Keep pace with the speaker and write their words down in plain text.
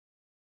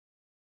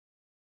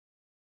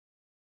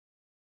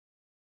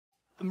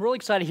I'm really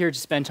excited here to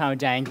spend time with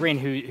Diane Greene,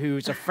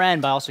 who's a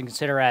friend, but I also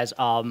consider as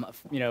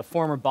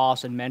former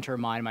boss and mentor of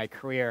mine in my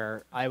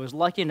career. I was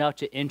lucky enough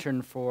to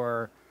intern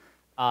for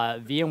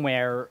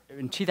VMware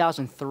in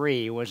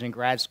 2003. Was in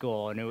grad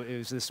school, and it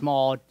was a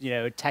small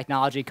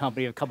technology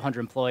company of a couple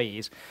hundred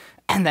employees,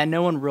 and that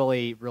no one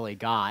really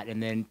got.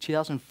 And then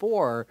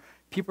 2004,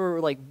 people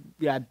were like,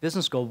 at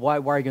business school, why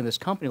are you in this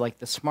company? Like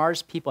the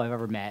smartest people I've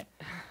ever met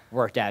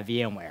worked at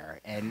VMware,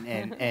 and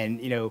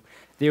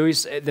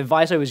the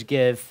advice I always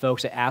give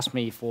folks that ask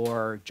me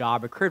for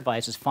job or career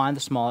advice is find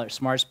the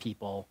smartest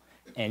people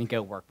and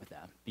go work with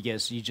them,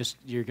 because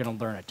you're going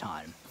to learn a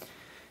ton.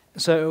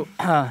 So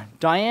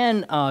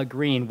Diane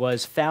Greene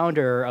was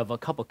founder of a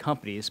couple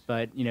companies,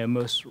 but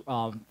most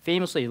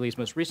famously, at least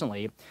most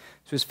recently,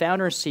 she was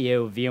founder and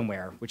CEO of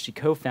VMware, which she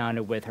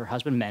co-founded with her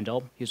husband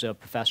Mendel. He's a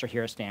professor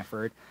here at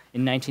Stanford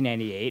in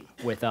 1998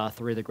 with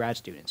 3 of the grad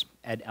students,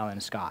 Ed, Ellen,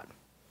 and Scott.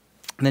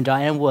 And then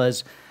Diane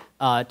was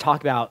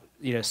talk about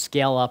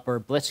scale up or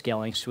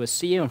blitzscaling. She was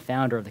CEO and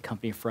founder of the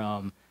company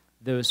from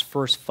those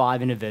first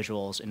 5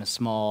 individuals in a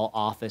small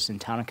office in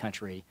town and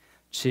country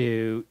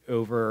to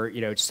over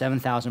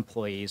 7,000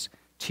 employees,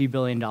 $2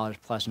 billion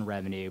plus in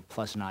revenue,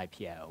 plus an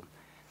IPO.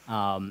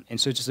 And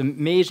so it's just an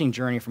amazing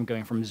journey from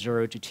going from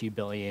 0 to 2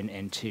 billion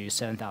and to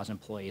 7,000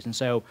 employees. And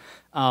so,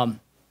 and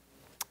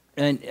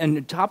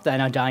on top of that,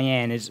 now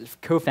Diane is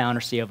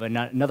co-founder, CEO of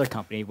another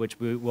company, which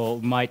we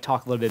might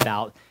talk a little bit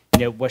about,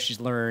 what she's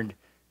learned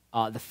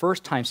the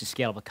first time she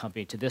scaled up a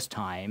company to this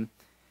time.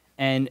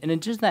 And in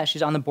addition to that,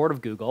 she's on the board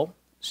of Google.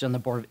 She's on the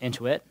board of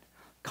Intuit,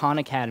 Khan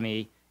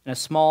Academy, and a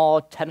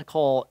small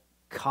technical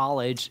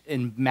college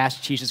in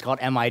Massachusetts called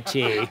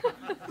MIT.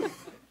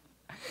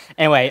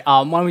 Anyway,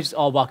 why don't we just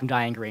all welcome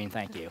Diane Greene?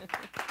 Thank you.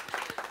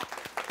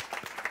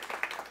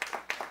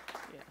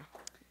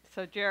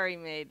 So Jerry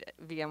made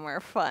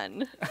VMware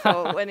fun.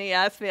 So when he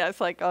asked me, I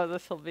was like, oh,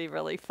 this will be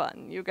really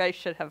fun. You guys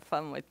should have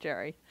fun with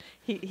Jerry.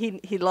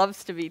 He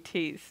loves to be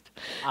teased.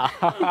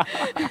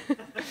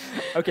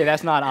 Okay,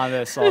 that's not on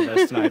this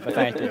syllabus tonight, but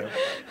thank you.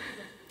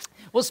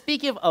 Well,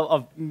 speaking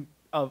of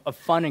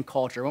fun and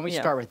culture, when we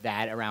start with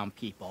that around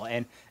people,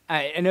 and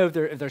I know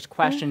if there's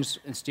questions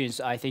and students,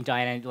 I think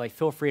Diane,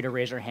 feel free to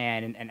raise your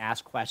hand and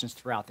ask questions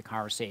throughout the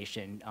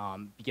conversation,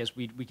 because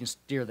we can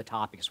steer the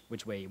topics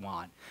which way you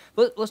want.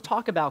 But let's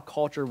talk about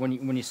culture when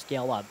you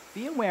scale up.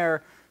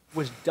 VMware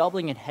was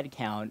doubling in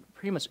headcount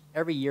pretty much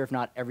every year, if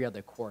not every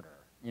other quarter.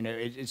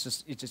 It's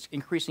just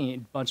increasing a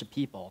bunch of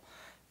people.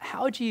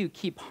 How do you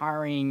keep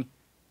hiring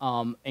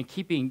and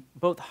keeping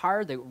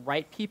hire the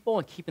right people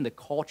and keeping the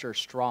culture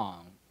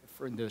strong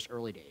in those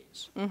early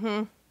days?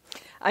 Mm-hmm.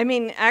 I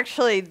mean,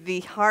 actually, the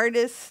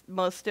hardest,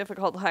 most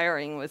difficult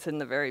hiring was in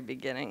the very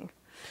beginning,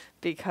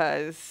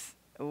 because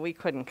we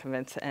couldn't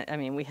convince. I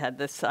mean, we had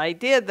this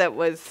idea that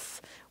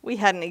we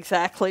hadn't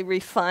exactly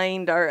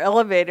refined our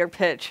elevator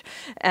pitch,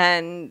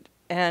 and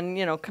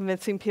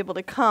convincing people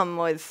to come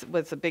was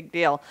a big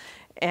deal,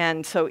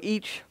 and so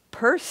each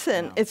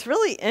person, it's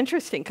really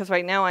interesting, because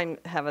right now I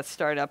have a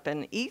startup,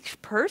 and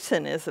each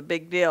person is a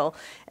big deal,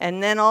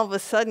 and then all of a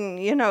sudden,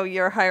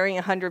 you're hiring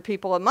 100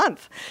 people a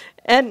month,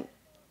 and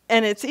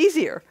it's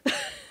easier.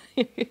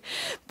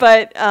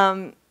 But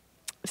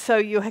so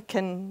you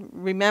can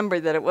remember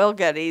that it will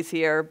get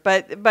easier,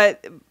 but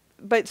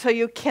so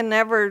you can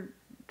never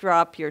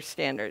drop your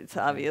standards,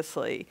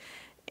 obviously.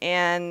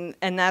 And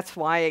that's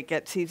why it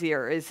gets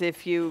easier, is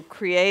if you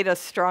create a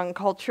strong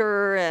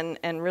culture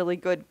and really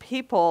good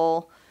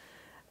people,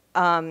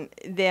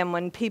 then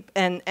when people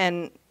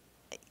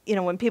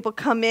when people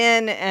come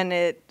in and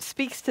it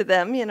speaks to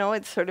them,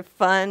 it's sort of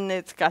fun,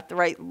 it's got the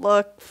right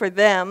look for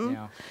them.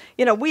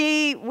 Yeah.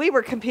 We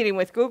were competing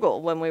with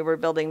Google when we were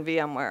building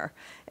VMware,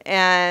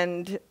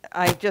 and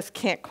I just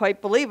can't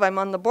quite believe I'm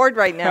on the board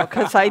right now,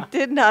 because I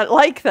did not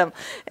like them.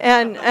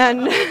 And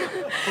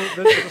well,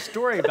 there's a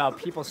story about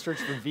people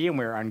searching for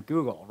VMware on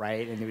Google,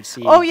 right? And they would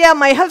see. Oh yeah,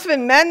 my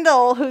husband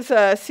Mendel, who's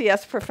a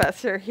CS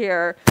professor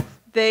here,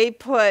 they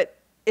put,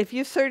 if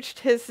you searched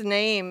his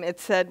name, it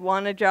said,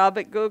 "Want a job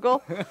at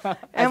Google?"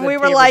 And we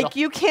were like,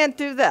 "You can't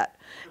do that."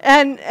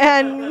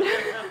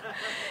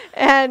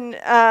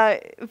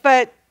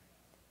 But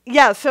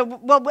yeah, so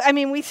I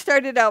mean, we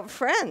started out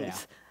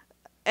friends,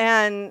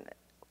 and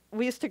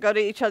we used to go to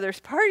each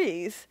other's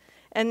parties,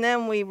 and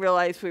then we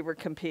realized we were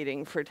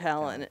competing for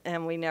talent,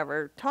 and we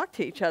never talked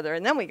to each other,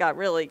 and then we got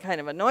really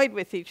kind of annoyed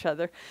with each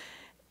other.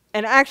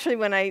 And actually,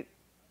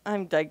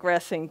 I'm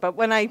digressing, but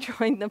when I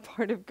joined the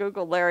board of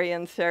Google, Larry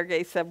and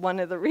Sergey said one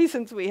of the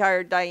reasons we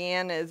hired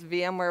Diane is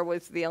VMware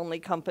was the only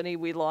company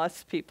we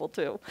lost people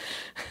to.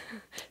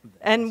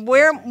 And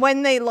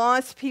when they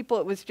lost people,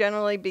 it was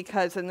generally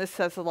because, and this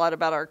says a lot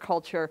about our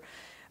culture,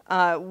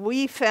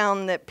 we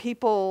found that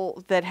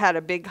people that had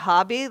a big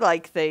hobby,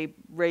 like they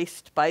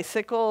raced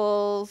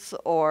bicycles,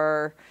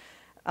 or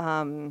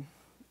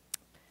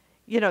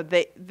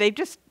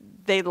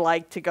they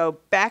liked to go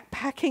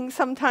backpacking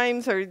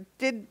sometimes, or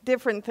did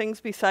different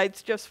things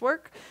besides just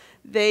work.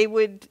 They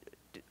would,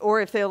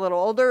 or if they're a little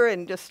older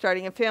and just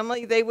starting a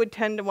family, they would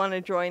tend to want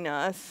to join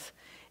us.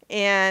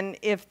 And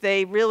if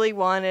they really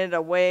wanted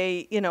a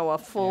way, a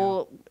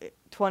full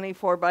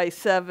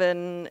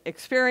 24/7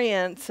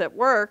 experience at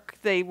work,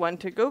 they went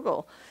to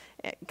Google,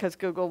 because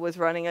Google was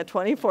running a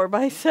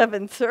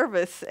 24/7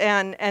 service.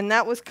 And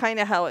that was kind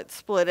of how it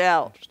split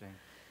out. Interesting.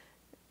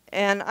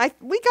 And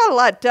we got a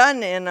lot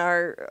done in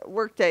our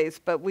work days,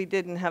 but we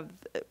didn't have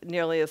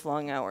nearly as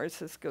long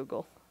hours as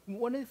Google.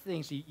 One of the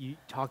things you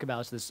talk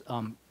about is this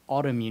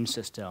autoimmune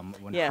system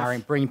when Yes.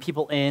 hiring, bringing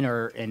people in,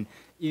 and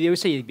you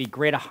always say you'd be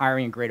great at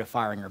hiring and great at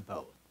firing, or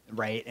both,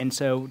 right? And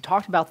so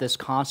talk about this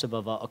concept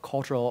of a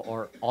cultural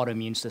or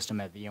autoimmune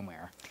system at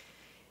VMware.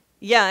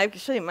 Yeah,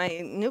 actually,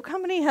 my new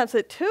company has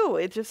it too.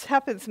 It just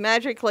happens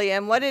magically.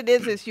 And what it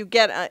is you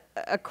get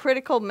a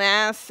critical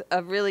mass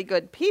of really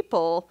good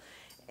people.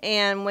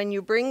 And when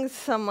you bring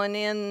someone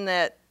in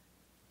that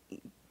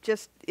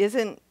just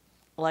isn't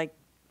like,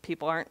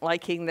 people aren't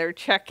liking their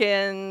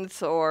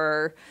check-ins,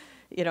 or,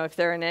 if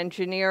they're an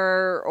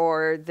engineer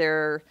or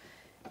they're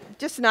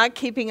just not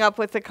keeping up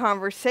with the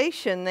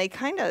conversation, they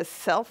kind of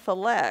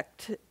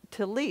self-elect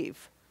to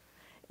leave.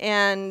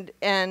 And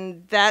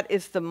that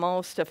is the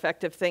most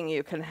effective thing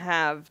you can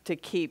have to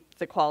keep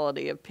the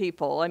quality of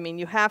people. I mean,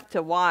 you have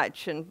to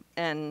watch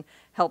and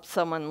help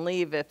someone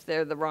leave if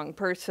they're the wrong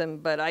person,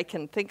 but I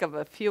can think of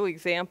a few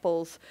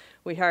examples.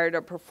 We hired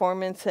a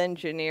performance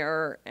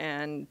engineer,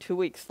 and 2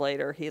 weeks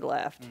later he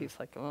left. He's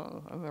like,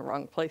 oh, I'm in the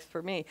wrong place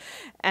for me.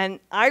 And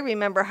I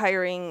remember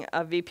hiring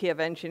a VP of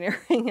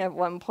engineering at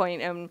one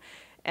point,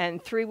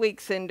 and 3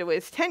 weeks into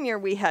his tenure,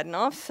 we had an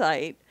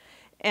offsite,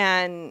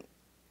 and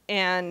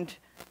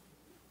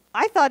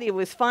I thought he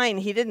was fine.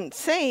 He didn't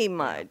say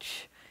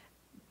much,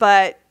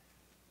 but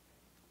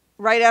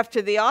right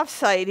after the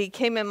offsite, he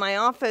came in my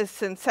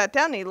office and sat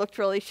down. He looked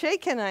really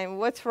shaken.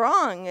 What's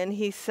wrong? And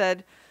he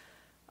said,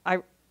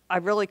 I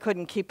really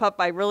couldn't keep up.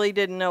 I really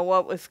didn't know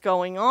what was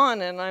going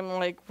on. And I'm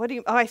like, what do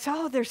you, I said,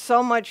 oh, there's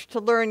so much to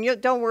learn.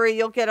 Don't worry,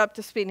 you'll get up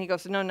to speed. And he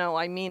goes, no,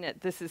 I mean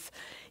it. This is,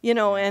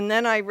 and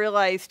then I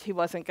realized he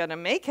wasn't going to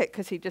make it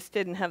because he just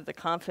didn't have the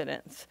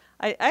confidence.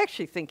 I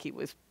actually think he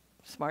was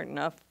smart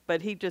enough,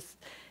 but he just,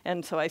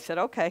 and so I said,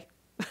 okay.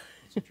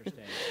 That's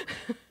interesting.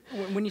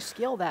 When you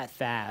scale that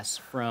fast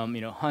from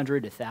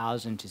 100 to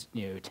 1,000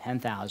 to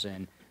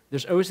 10,000,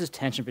 there's always this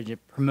tension between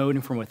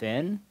promoting from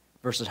within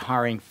versus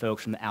hiring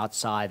folks from the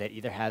outside that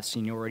either have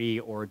seniority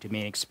or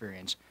domain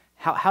experience.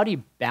 How do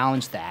you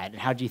balance that,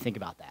 and how do you think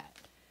about that?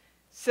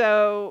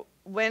 So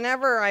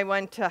whenever I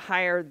went to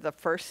hire the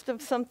first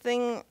of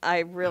something, I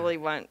really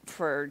went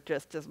for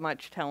just as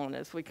much talent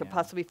as we could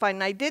possibly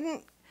find.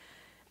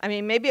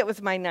 And maybe it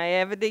was my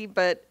naivety,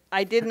 but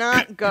I did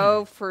not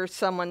go for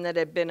someone that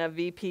had been a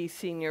VP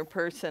senior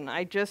person.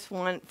 I just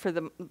went for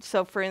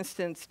so for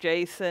instance,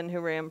 Jason,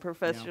 who ran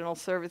professional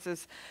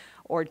services,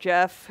 or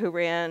Jeff, who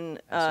ran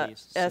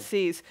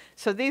SEs.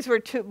 So these were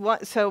two,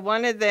 so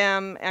one of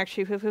them,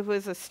 actually, who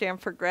was a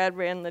Stanford grad,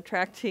 ran the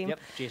track team. Yep,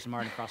 Jason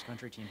Martin,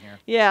 cross-country team here.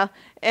 Yeah,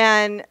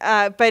 and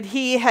but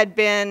he had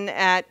been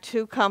at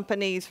 2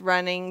 companies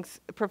running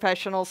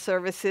professional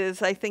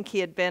services. I think he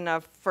had been a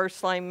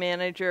first-line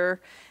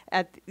manager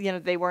at,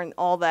 they weren't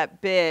all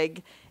that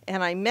big.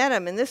 And I met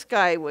him, and this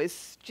guy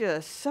was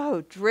just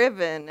so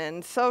driven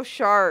and so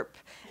sharp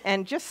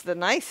and just the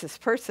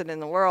nicest person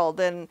in the world.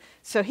 And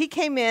so he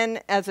came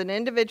in as an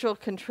individual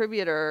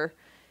contributor,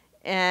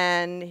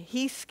 and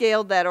he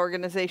scaled that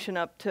organization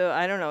up to,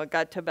 I don't know, it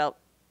got to about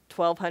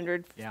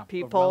 1,200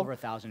 people. Well over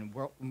 1,000,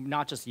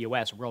 not just the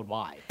US,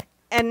 worldwide.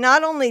 And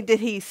not only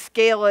did he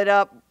scale it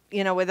up,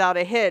 without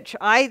a hitch,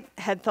 I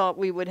had thought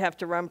we would have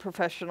to run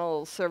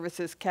professional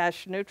services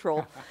cash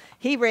neutral.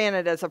 He ran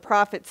it as a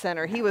profit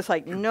center. He was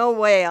like, no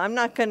way, I'm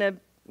not going to,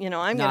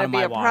 I'm going to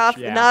be a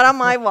profit, not on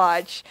my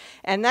watch.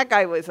 And that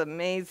guy was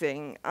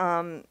amazing.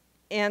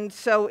 And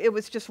so it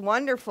was just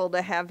wonderful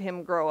to have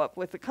him grow up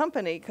with the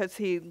company, because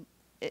he,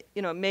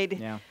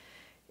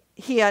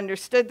 he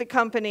understood the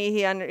company,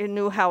 he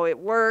knew how it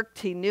worked,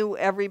 he knew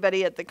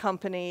everybody at the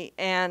company,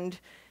 and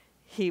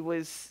he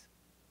was,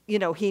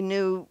 he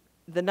knew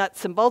the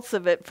nuts and bolts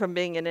of it from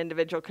being an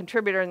individual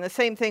contributor. And the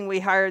same thing, we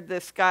hired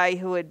this guy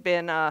who had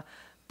been a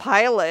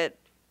pilot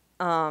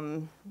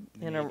in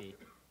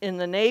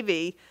the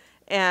Navy,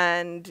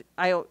 and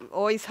I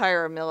always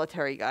hire a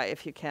military guy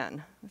if you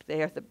can.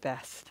 They are the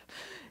best.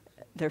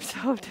 They're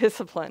so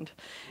disciplined,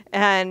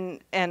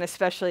 and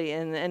especially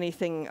in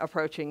anything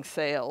approaching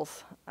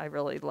sales. I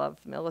really love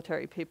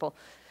military people,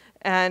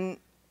 and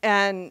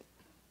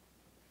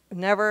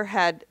never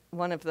had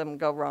one of them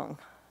go wrong.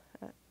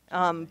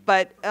 And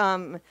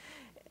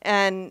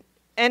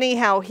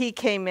anyhow, he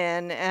came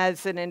in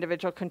as an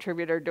individual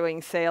contributor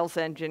doing sales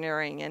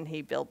engineering, and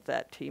he built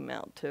that team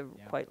out to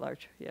quite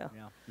large. Yeah,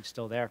 he's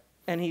still there.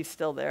 And he's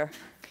still there.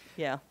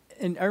 Yeah.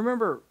 And I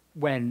remember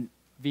when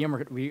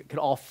VMware, we could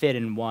all fit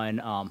in one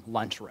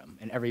lunchroom,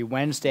 and every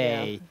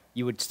Wednesday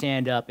you would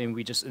stand up, and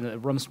we just, in a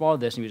room smaller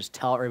than this, and we just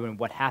tell everyone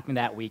what happened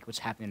that week, what's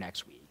happening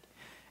next week.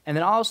 And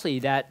then obviously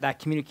that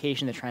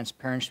communication, the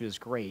transparency was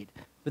great.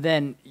 But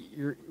then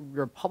you're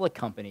a public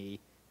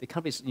company. The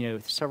company's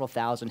several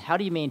thousand. How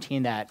do you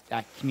maintain that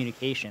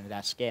communication at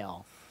that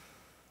scale?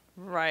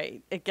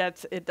 Right. It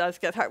does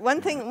get hard. One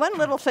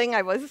little thing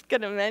I was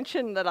going to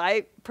mention that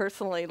I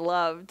personally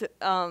loved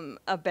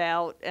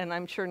about, and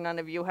I'm sure none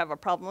of you have a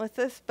problem with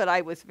this, but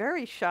I was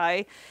very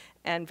shy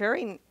and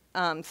very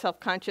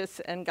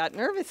self-conscious and got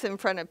nervous in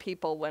front of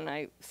people when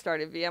I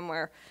started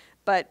VMware.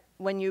 But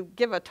when you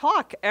give a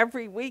talk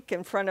every week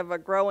in front of a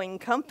growing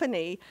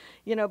company,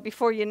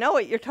 before you know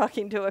it, you're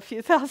talking to a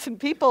few thousand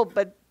people,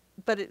 but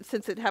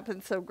since it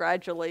happens so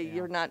gradually,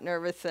 you're not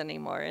nervous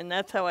anymore, and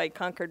that's how I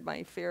conquered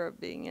my fear of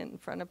being in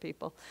front of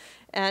people.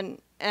 But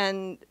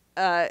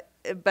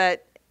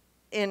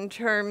in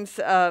terms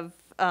of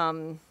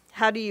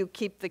how do you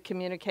keep the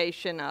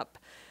communication up?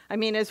 I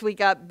mean, as we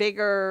got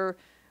bigger,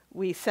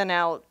 we sent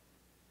out.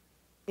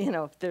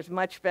 There's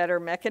much better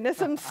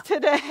mechanisms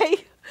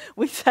today.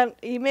 We sent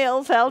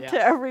emails out to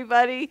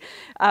everybody.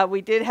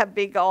 We did have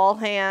big all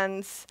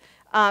hands.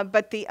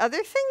 But the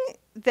other thing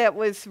that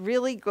was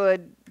really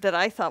good that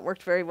I thought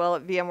worked very well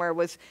at VMware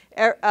was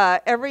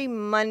every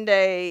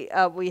Monday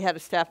we had a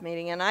staff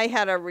meeting, and I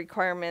had a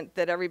requirement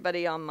that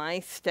everybody on my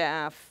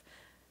staff,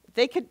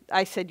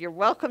 I said, you're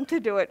welcome to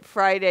do it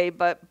Friday,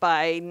 but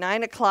by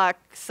 9 o'clock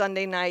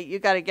Sunday night, you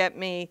got to get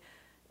me,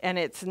 and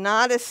it's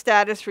not a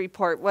status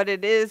report. What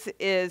it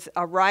is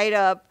a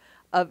write-up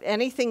of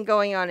anything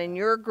going on in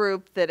your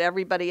group that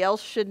everybody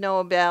else should know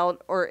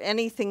about, or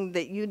anything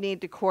that you need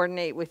to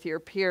coordinate with your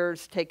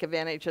peers, take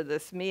advantage of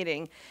this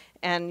meeting.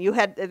 And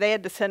they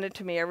had to send it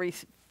to me every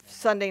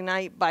Sunday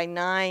night by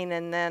 9,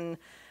 and then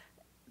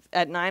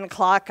at 9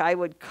 o'clock I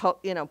would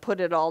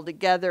put it all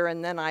together,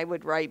 and then I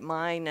would write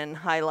mine and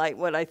highlight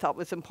what I thought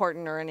was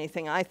important or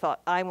anything I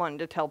thought I wanted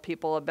to tell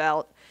people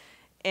about.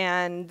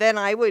 And then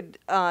I would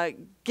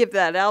give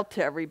that out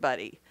to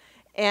everybody.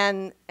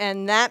 And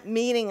that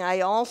meeting,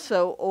 I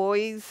also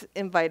always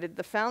invited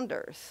the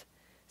founders.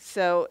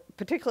 So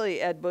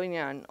particularly Ed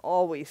Bunyan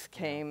always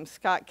came.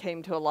 Scott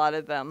came to a lot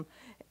of them.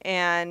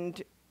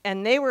 And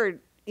they were,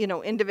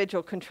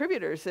 individual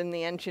contributors in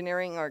the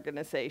engineering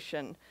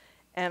organization.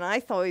 And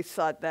I always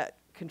thought that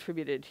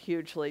contributed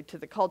hugely to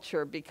the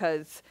culture,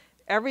 because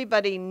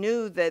everybody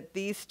knew that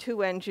these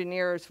two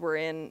engineers were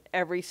in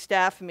every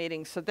staff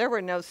meeting, so there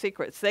were no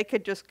secrets. They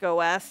could just go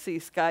ask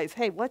these guys,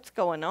 hey, what's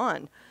going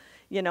on?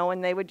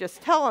 And they would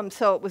just tell them,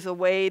 so it was a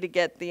way to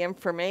get the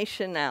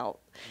information out.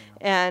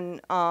 Yeah.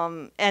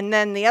 And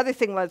then the other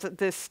thing was that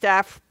this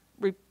staff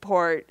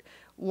report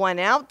went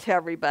out to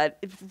everybody,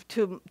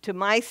 to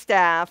my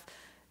staff,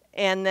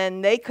 and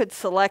then they could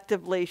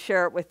selectively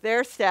share it with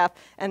their staff.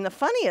 And the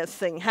funniest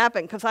thing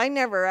happened, because I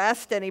never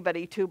asked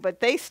anybody to, but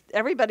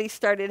everybody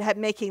started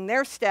making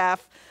their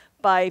staff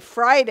by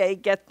Friday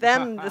get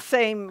them the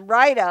same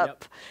write-up.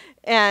 Yep.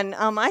 And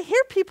I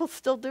hear people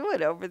still do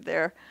it over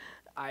there.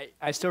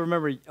 I still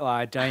remember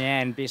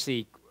Diane,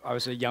 basically, I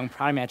was a young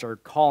product manager,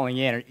 calling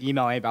in or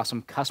emailing about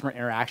some customer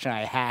interaction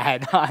I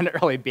had on an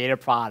early beta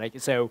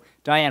product. So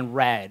Diane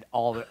read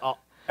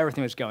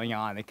everything that was going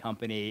on in the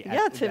company.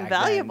 Yeah, it's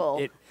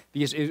invaluable.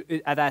 Because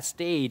at that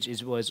stage,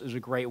 it was a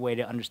great way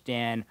to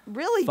understand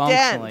really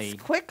dense,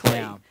 quickly.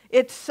 Yeah.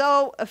 It's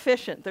so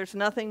efficient. There's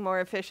nothing more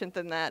efficient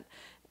than that.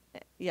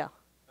 Yeah.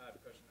 I have a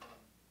question.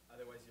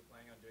 Otherwise, you're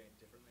planning on doing it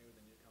differently with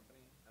the new company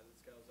as it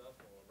scales up,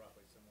 or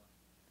roughly similar?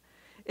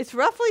 It's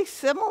roughly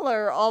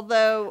similar,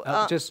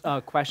 although... just a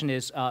question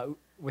is,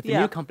 with the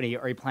new company,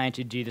 are you planning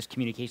to do this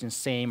communication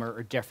same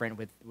or different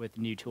with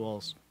new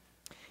tools?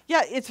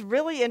 Yeah, it's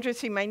really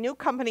interesting. My new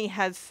company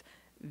has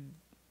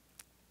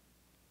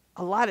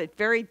a lot of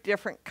very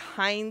different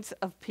kinds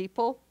of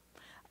people.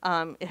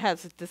 It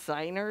has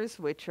designers,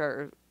 which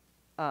are...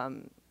 how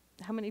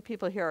many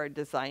people here are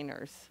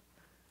designers?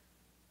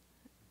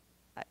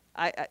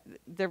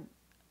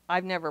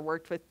 I've never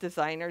worked with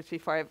designers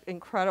before. I have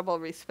incredible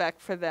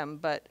respect for them,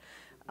 but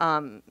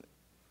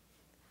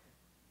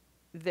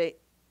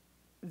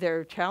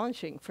they're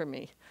challenging for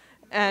me,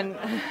 and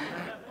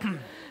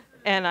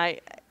and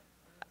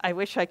I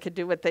wish I could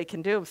do what they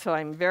can do. So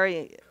I'm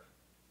very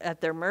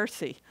at their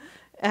mercy,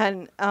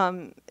 and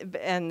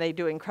they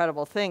do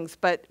incredible things.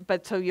 But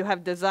so you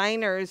have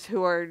designers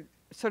who are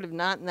sort of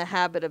not in the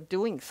habit of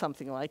doing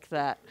something like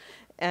that,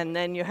 and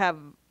then you have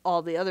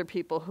all the other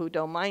people who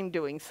don't mind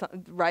doing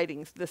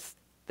writing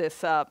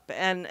this up.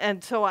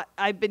 And so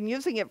I've been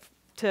using it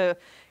to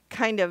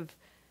kind of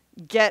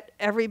get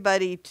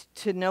everybody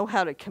to know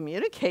how to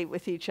communicate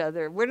with each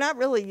other. We're not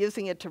really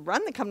using it to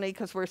run the company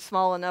because we're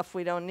small enough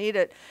we don't need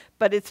it,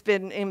 but it's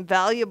been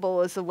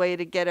invaluable as a way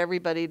to get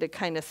everybody to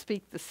kind of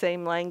speak the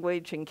same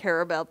language and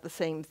care about the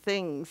same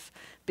things,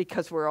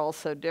 because we're all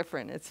so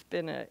different. It's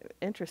been an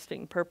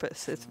interesting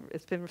purpose.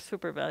 It's been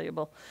super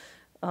valuable.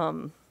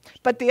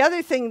 But the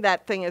other thing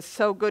that thing is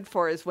so good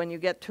for is when you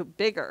get to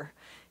bigger,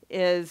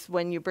 is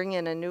when you bring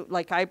in a new,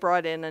 like I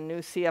brought in a new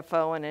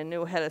CFO and a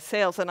new head of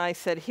sales, and I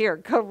said, here,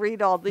 go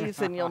read all these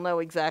and you'll know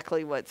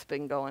exactly what's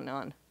been going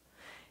on.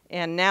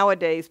 And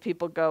nowadays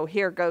people go,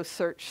 here, go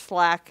search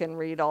Slack and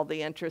read all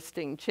the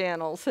interesting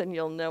channels and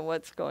you'll know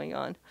what's going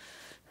on.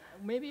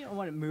 Maybe I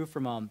want to move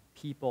from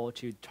people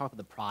to talk about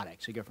the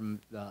product. So you go from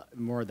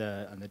on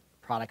the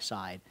product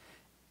side.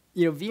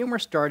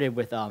 VMware started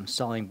with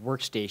selling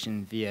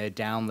workstation via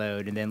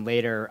download, and then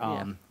later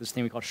this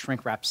thing we call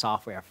shrink wrap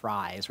software,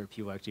 fries, where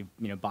people actually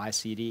buy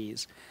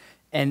CDs,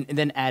 and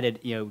then added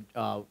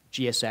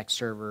GSX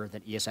server,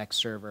 then ESX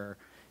server.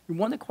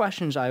 One of the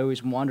questions I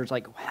always wonder is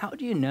like, how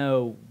do you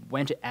know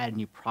when to add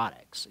new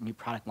products, new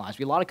product lines?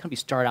 A lot of companies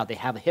start out, they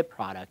have a hit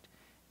product,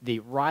 they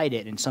ride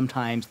it, and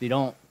sometimes they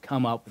don't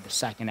come up with the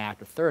second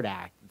act or third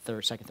act,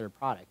 second, third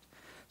product.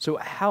 So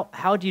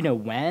how do you know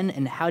when,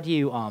 and how do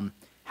you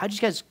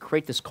guys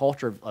create this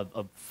culture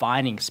of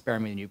finding,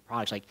 experimenting new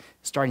products, like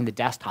starting the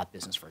desktop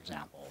business, for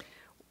example?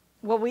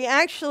 Well, we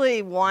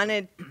actually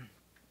wanted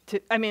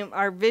to,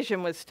 our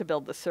vision was to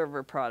build the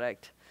server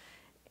product.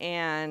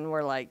 And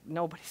we're like,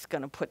 nobody's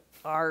going to put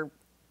our,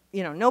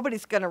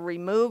 nobody's going to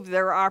remove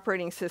their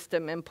operating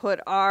system and put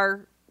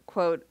our,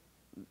 quote,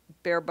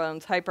 bare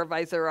bones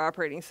hypervisor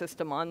operating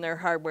system on their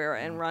hardware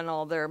and run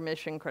all their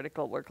mission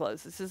critical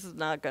workloads. This is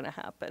not going to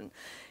happen.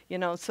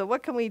 So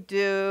what can we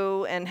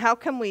do, and how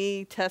can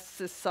we test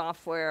this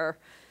software?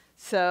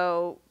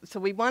 So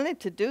we wanted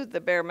to do the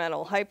bare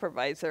metal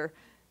hypervisor,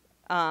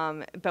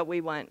 but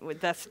we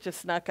went, that's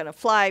just not going to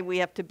fly. We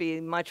have to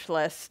be much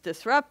less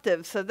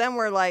disruptive. So then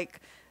we're like,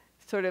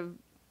 sort of,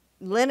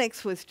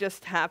 Linux was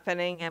just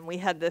happening, and we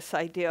had this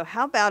idea,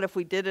 how about if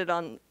we did it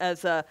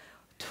as a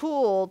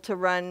tool to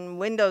run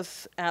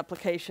Windows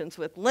applications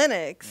with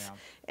Linux,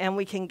 and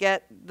we can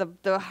get,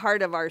 the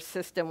heart of our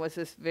system was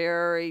this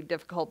very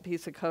difficult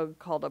piece of code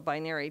called a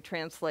binary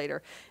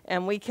translator,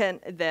 and we can,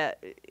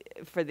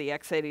 for the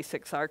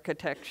x86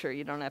 architecture,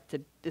 you don't have to,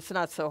 it's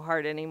not so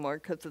hard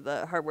anymore because of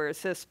the hardware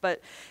assist,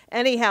 but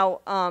anyhow,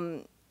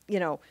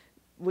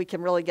 we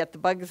can really get the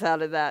bugs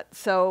out of that.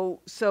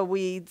 So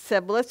we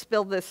said, well, let's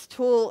build this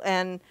tool,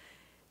 and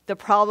the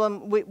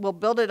problem, we'll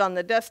build it on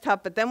the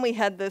desktop, but then we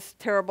had this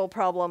terrible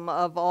problem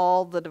of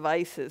all the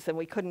devices, and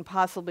we couldn't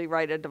possibly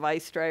write a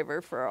device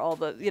driver for all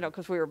the,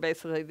 because we were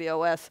basically the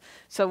OS.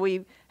 So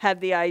we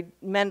had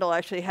Mendel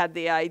actually had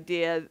the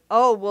idea,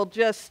 we'll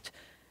just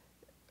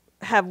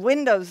have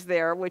Windows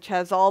there, which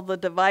has all the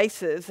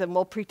devices, and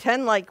we'll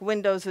pretend like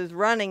Windows is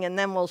running, and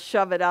then we'll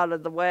shove it out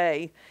of the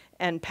way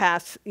and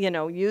pass,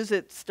 use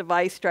its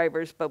device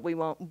drivers, but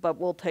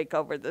we'll take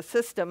over the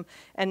system,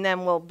 and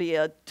then we'll be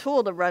a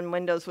tool to run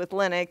Windows with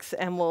Linux,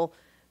 and we'll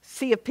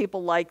see if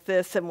people like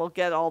this, and we'll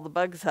get all the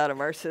bugs out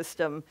of our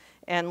system.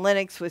 And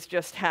Linux was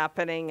just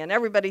happening, and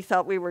everybody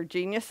thought we were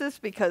geniuses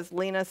because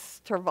Linus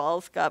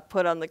Torvalds got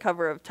put on the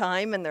cover of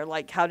Time, and they're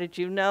like, how did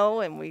you know?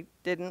 And we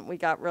didn't, we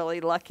got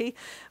really lucky.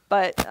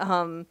 But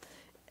a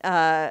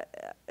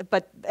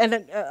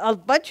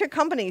bunch of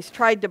companies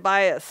tried to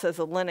buy us as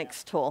a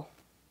Linux tool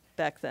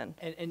back then.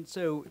 And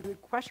so the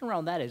question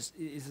around that is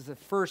the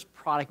first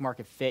product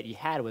market fit you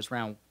had was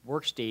around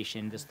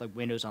workstation, this like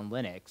Windows on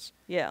Linux,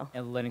 and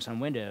Linux on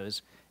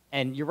Windows.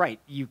 And you're right,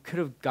 you could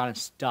have gotten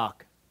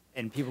stuck,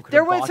 and people could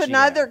have bought you. There was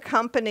another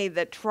company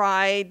that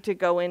tried to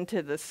go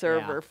into the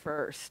server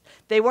first.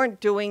 They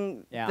weren't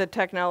doing the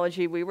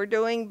technology we were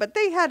doing, but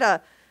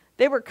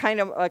they were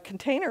kind of a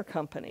container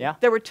company. Yeah.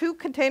 There were two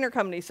container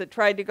companies that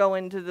tried to go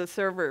into the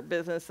server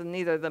business, and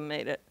neither of them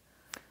made it.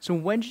 So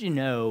when did you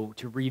know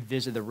to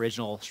revisit the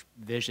original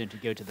vision to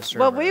go to the server?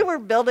 Well, we were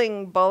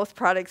building both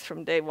products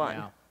from day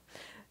one.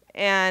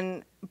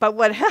 But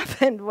what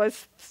happened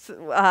was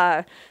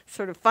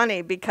sort of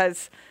funny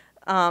because,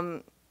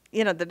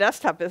 the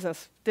desktop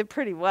business did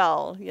pretty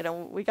well.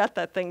 We got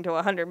that thing to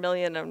 $100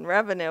 million in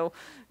revenue.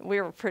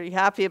 We were pretty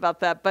happy about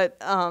that, but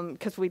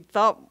because we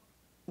thought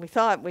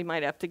we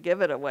might have to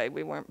give it away.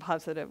 We weren't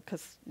positive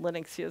because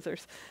Linux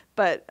users,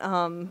 but.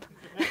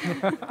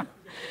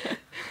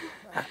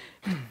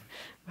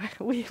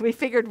 We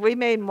figured we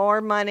made more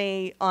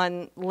money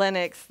on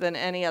Linux than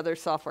any other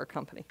software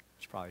company.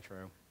 It's probably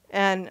true.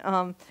 And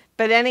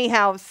but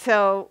anyhow,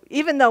 so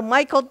even though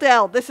Michael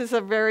Dell, this is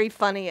a very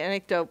funny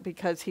anecdote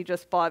because he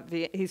just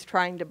he's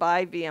trying to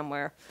buy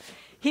VMware.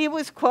 He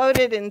was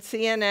quoted in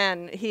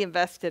CNN. He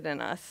invested in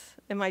us.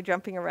 Am I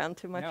jumping around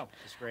too much? No,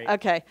 that's great.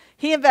 Okay,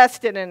 he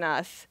invested in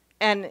us,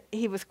 and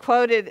he was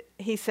quoted.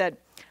 He said,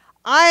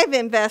 I'm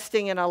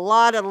investing in a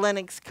lot of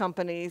Linux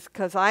companies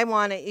because I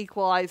want to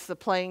equalize the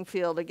playing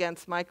field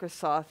against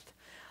Microsoft.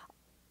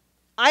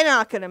 I'm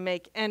not going to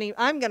make any,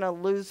 I'm going to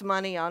lose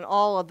money on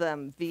all of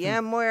them.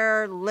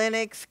 VMware,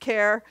 Linux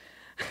Care.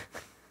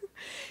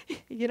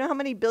 You know how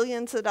many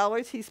billions of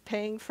dollars he's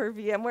paying for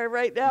VMware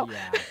right now?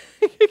 Yeah.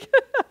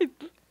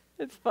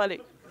 It's funny.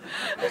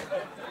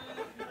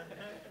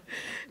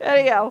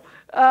 Anyhow,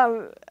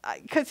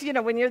 because,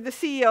 when you're the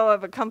CEO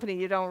of a company,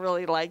 you don't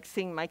really like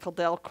seeing Michael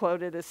Dell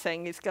quoted as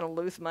saying he's going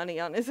to lose money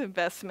on his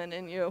investment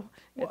in you.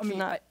 Well,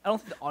 I don't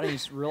think the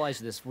audience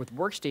realizes this. With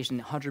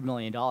Workstation, $100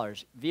 million,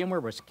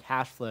 VMware was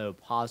cash flow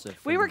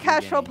positive. We were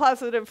cash flow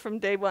positive from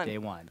day one. Day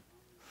one,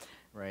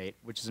 right,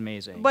 which is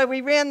amazing. But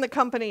we ran the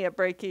company at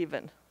break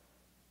even.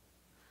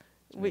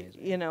 We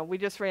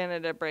just ran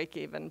it at break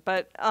even.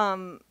 But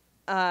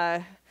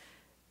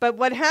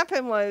what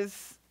happened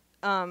was,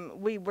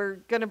 we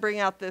were going to bring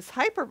out this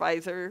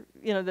hypervisor,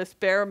 this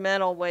bare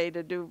metal way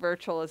to do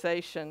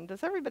virtualization.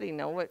 Does everybody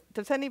know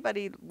does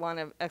anybody want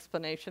an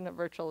explanation of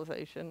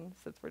virtualization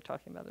since we're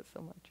talking about it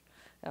so much?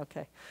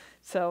 Okay.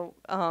 So,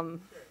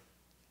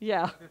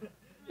 yeah.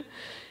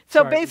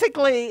 So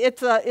basically,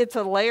 it's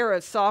a layer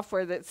of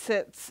software that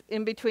sits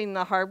in between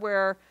the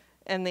hardware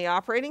and the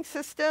operating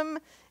system,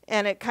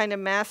 and it kind of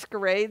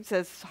masquerades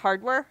as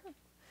hardware.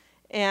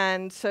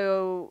 And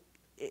so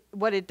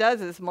what it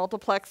does is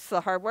multiplex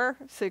the hardware,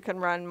 so you can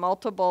run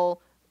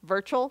multiple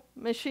virtual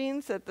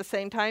machines at the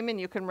same time, and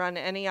you can run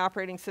any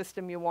operating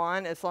system you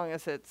want as long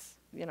as it's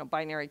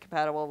binary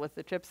compatible with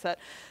the chipset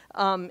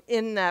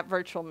in that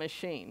virtual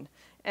machine.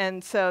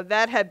 And so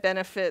that had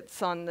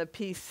benefits on the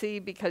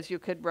PC because you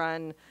could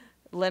run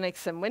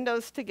Linux and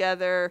Windows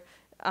together,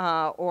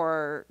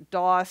 or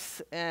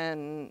DOS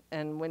and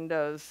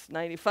Windows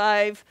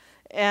 95,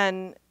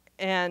 and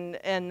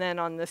then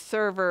on the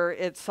server,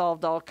 it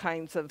solved all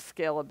kinds of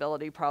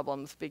scalability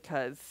problems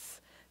because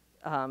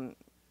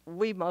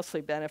we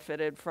mostly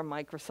benefited from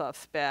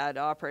Microsoft's bad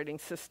operating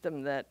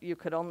system that you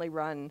could only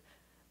run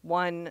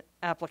one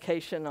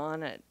application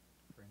on it.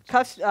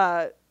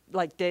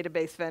 Like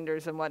database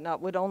vendors and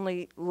whatnot would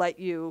only let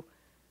you,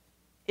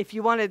 if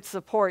you wanted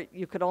support,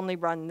 you could only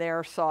run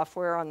their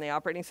software on the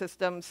operating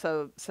system.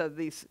 So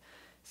these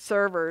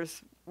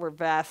servers were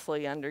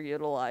vastly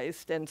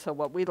underutilized, and so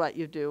what we let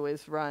you do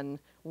is run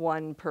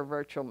one per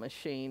virtual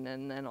machine,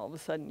 and then all of a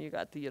sudden you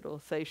got the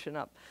utilization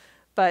up.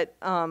 But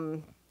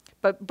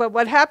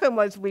what happened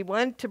was we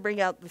went to bring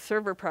out the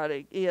server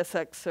product,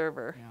 ESX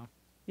Server. Yeah.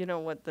 You know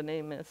what the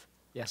name is?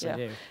 Yes, yeah. I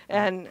do.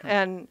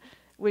 And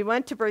we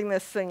went to bring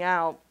this thing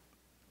out,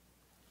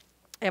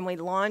 and we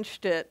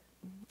launched it,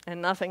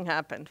 and nothing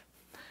happened,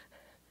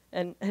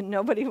 and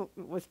nobody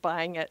was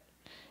buying it.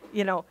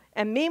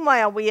 And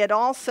meanwhile, we had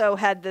also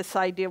had this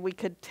idea we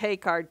could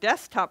take our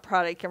desktop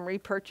product and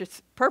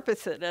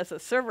repurpose it as a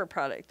server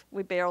product.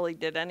 We barely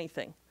did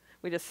anything.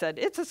 We just said,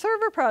 it's a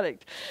server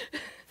product.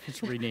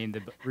 Just renamed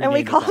the and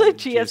we called it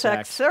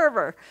GSX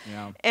Server.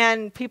 Yeah.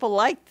 And people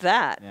liked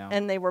that, yeah.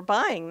 and they were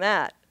buying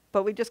that.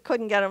 But we just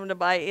couldn't get them to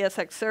buy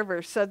ESX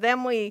Server. So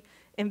then we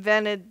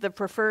invented the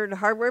preferred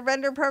hardware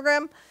vendor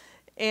program.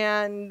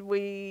 And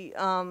we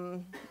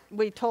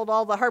told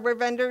all the hardware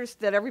vendors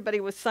that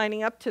everybody was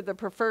signing up to the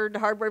preferred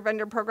hardware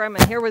vendor program,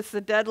 and here was the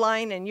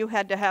deadline, and you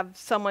had to have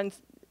someone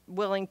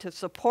willing to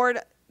support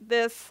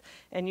this,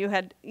 and you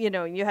had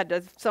to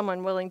have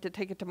someone willing to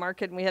take it to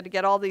market, and we had to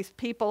get all these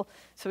people.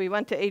 So we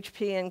went to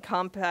HP and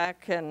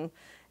Compaq, and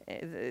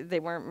they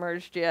weren't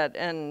merged yet,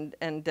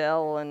 and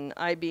Dell and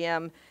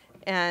IBM,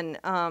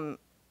 and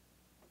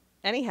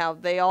anyhow,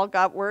 they all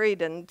got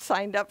worried and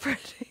signed up for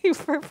the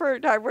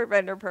preferred hardware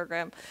vendor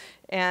program.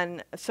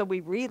 And so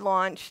we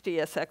relaunched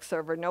ESX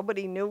Server.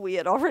 Nobody knew we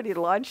had already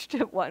launched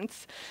it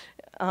once.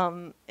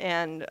 Anyhow,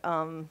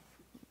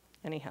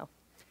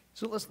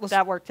 so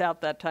that worked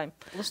out that time.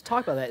 Let's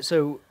talk about that.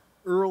 So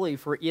early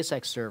for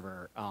ESX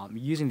Server,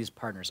 using these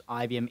partners,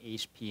 IBM,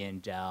 HP,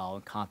 and Dell,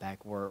 and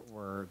Compaq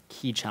were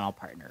key channel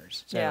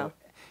partners. So yeah.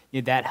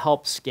 That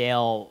helps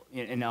scale,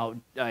 and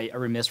I'm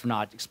remiss for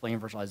not explaining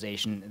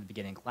virtualization in the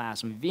beginning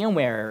class.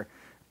 VMware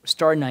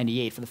started in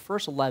 '98. For the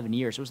first 11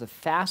 years, it was the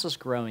fastest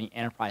growing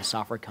enterprise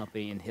software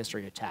company in the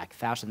history of tech,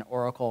 faster than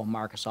Oracle,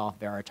 Microsoft,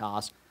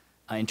 Veritas,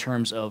 in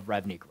terms of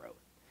revenue growth.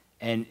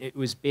 And it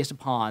was based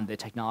upon the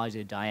technology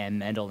that Diane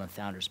Mendel and the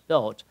founders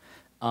built.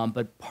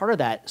 But part of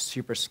that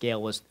super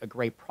scale was a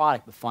great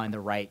product, but find the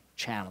right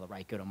channel, the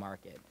right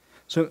go-to-market.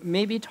 So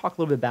maybe talk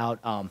a little bit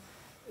about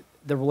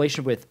the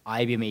relationship with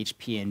IBM,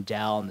 HP, and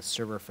Dell, and the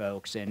server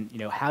folks, and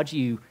how do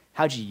you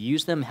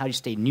use them? How do you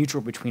stay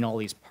neutral between all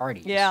these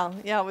parties? Yeah,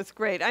 it was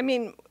great. I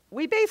mean,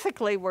 we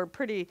basically were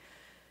pretty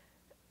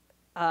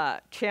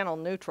channel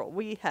neutral.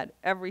 We had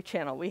every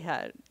channel. We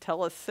had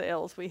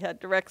telesales, we had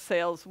direct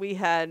sales, we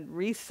had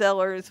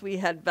resellers, we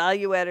had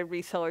value-added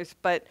resellers,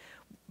 but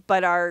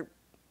our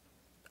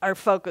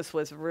focus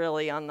was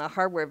really on the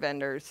hardware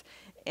vendors.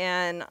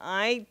 And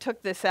I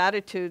took this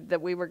attitude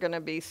that we were going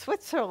to be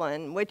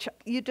Switzerland, which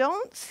you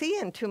don't see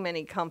in too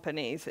many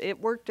companies. It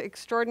worked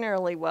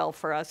extraordinarily well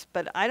for us,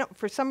 but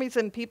for some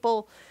reason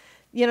people,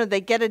 they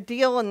get a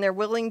deal and they're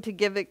willing to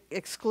give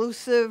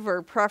exclusive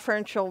or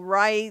preferential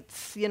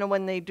rights,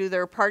 when they do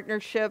their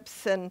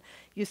partnerships, and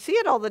you see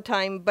it all the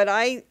time. But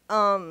I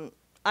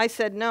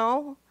said,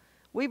 no,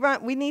 we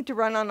need to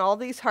run on all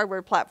these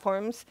hardware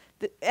platforms.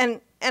 And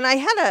I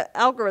had an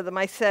algorithm.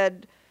 I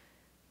said,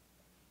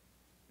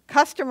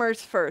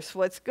 customers first.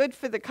 What's good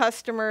for the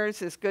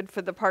customers is good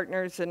for the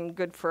partners and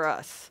good for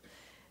us.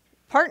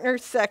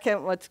 Partners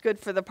second. What's good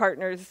for the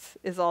partners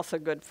is also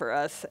good for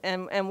us.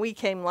 And we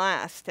came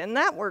last. And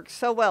that works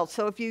so well.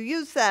 So if you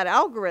use that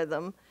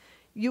algorithm,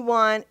 you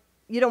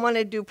don't want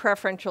to do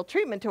preferential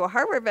treatment to a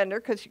hardware vendor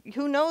because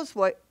who knows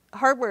what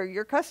hardware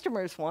your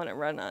customers want to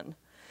run on.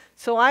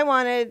 So I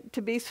wanted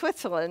to be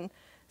Switzerland.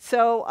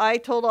 So I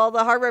told all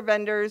the hardware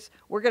vendors,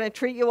 we're going to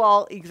treat you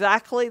all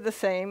exactly the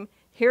same.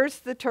 Here's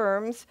the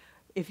terms.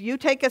 If you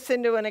take us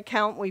into an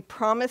account, we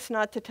promise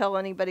not to tell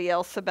anybody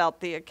else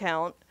about the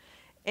account.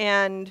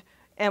 and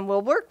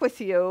we'll work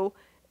with you,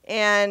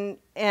 and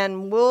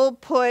we'll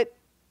put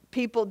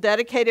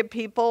dedicated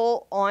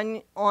people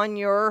on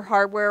your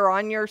hardware,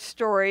 on your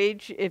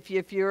storage, if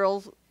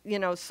you'll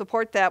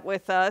support that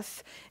with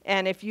us.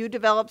 And if you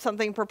develop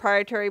something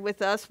proprietary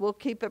with us, we'll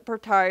keep it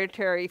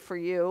proprietary for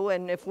you.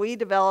 And if we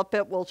develop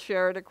it, we'll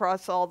share it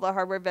across all the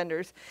hardware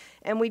vendors.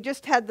 And we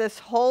just had this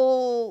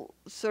whole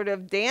sort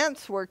of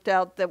dance worked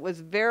out that was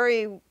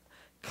very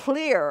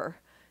clear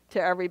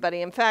to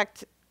everybody. In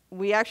fact,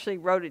 we actually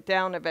wrote it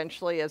down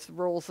eventually as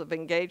rules of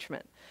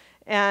engagement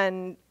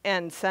and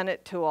sent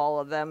it to all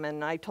of them.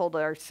 And I told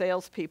our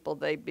salespeople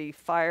they'd be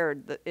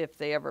fired if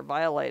they ever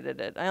violated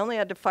it. I only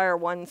had to fire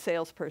one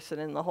salesperson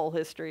in the whole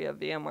history of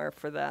VMware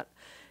for that.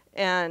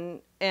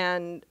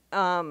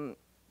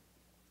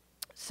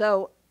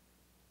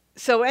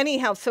 So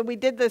anyhow, so we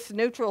did this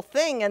neutral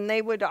thing, and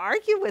they would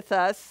argue with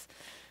us,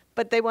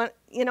 but they want,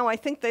 I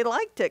think they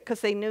liked it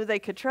because they knew they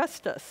could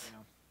trust us. Yeah.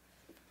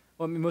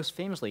 Well, I mean, most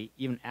famously,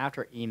 even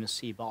after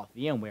EMC bought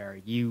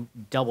VMware, you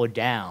doubled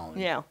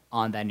down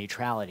on that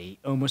neutrality,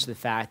 almost the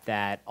fact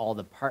that all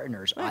the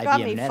partners, well, IBM,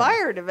 got me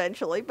fired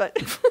eventually, but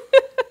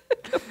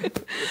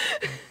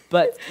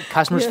but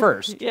customers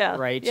first,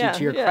 right? Yeah,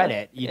 to your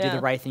credit, you did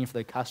the right thing for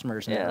the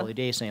customers in the early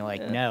days, saying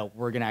like, no,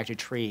 we're going to actually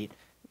treat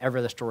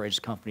every other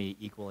storage company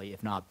equally,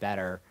 if not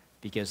better,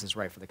 because it's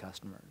right for the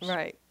customers.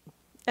 Right,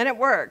 and it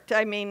worked.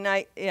 I mean,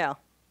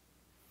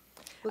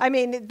 I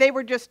mean, they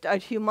were just a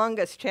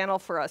humongous channel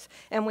for us.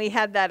 And we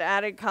had that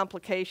added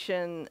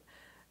complication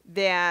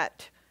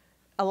that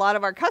a lot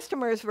of our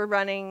customers were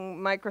running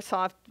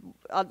Microsoft,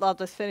 I'll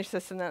just finish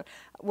this, and then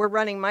we're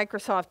running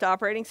Microsoft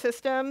operating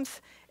systems.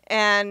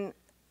 And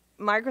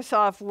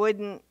Microsoft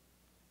wouldn't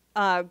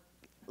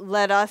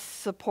let us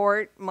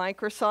support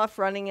Microsoft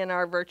running in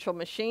our virtual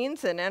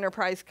machines. And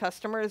enterprise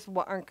customers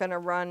aren't going to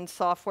run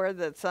software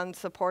that's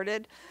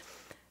unsupported.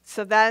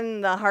 So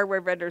then the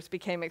hardware vendors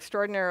became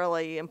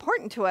extraordinarily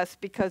important to us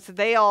because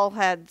they all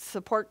had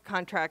support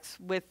contracts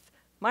with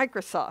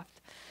Microsoft.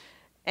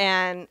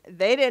 And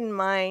they didn't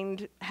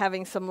mind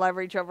having some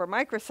leverage over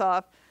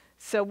Microsoft.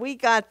 So we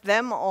got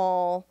them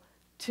all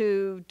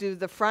to do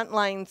the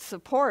frontline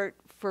support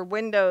for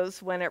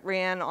Windows when it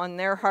ran on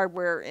their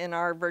hardware in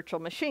our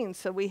virtual machines.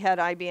 So we had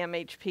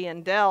IBM, HP,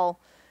 and Dell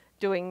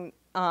doing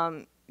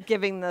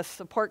giving the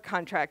support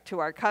contract to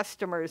our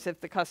customers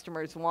if the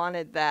customers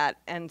wanted that.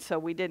 And so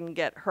we didn't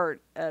get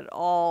hurt at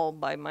all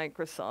by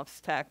Microsoft's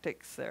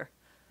tactics there.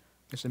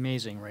 It's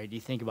amazing, right? You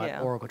think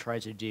about Oracle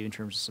tries to do in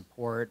terms of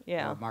support,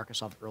 or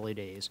Microsoft early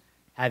days.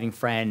 Having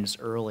friends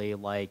early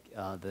like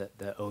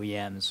the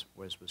OEMs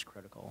was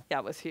critical. Yeah,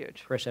 it was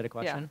huge. Chris had a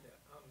question? Yeah.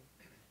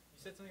 You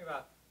said something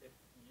about if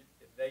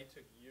they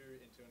took you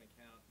into an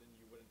account, then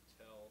you wouldn't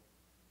tell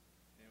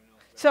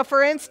anyone else. So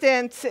for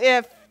instance,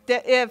 if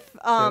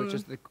so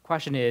just the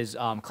question is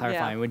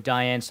clarifying when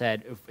Diane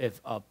said if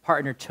a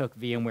partner took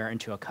VMware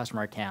into a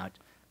customer account,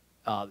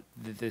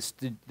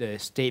 the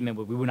statement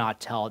would we would not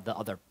tell the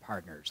other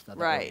partners, the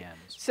other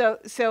OEMs.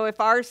 So if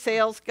our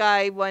sales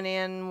guy went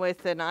in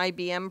with an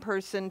IBM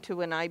person to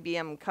an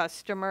IBM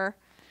customer,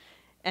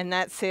 and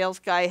that sales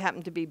guy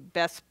happened to be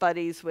best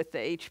buddies with the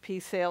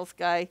HP sales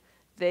guy,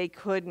 they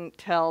couldn't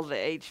tell the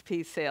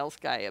HP sales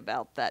guy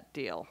about that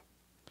deal.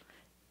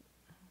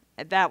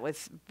 And that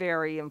was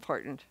very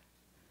important.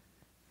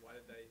 Why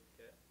did they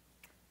get?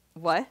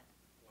 What?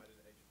 Why did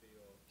HP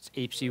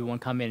or? HP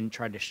won't come in and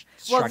try to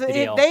strike the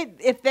deal.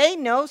 If they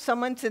know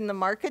someone's in the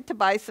market to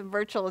buy some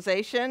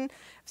virtualization,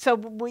 so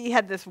we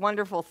had this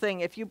wonderful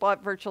thing. If you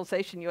bought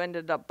virtualization, you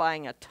ended up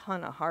buying a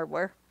ton of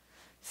hardware.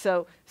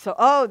 So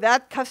oh,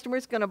 that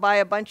customer's going to buy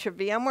a bunch of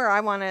VMware.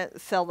 I want to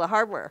sell the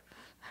hardware.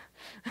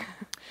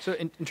 So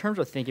in terms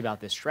of thinking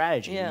about this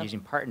strategy, using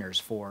partners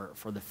for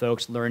the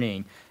folks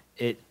learning,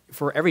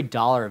 for every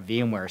 $1 of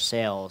VMware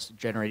sales,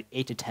 generate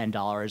 $8 to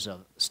 $10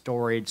 of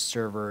storage,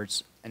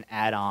 servers, and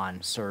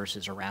add-on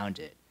services around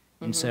it.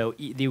 And so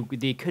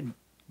they could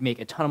make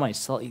a ton of money.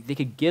 They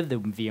could give the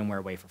VMware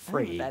away for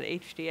free. That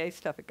HDA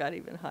stuff, it got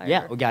even higher.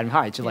 Yeah, it got even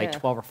higher to like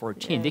 12 or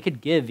 14. They could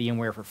give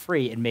VMware for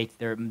free and make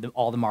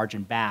all the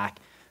margin back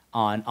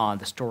on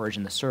the storage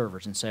and the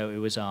servers. And so it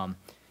was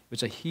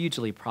a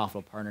hugely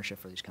profitable partnership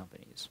for these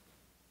companies.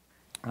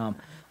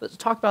 Let's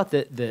talk about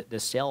the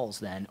sales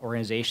then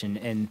organization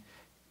and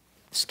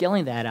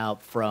scaling that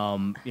out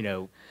from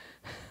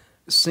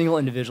single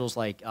individuals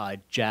like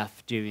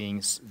Jeff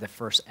doing the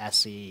first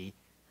SE,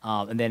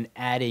 and then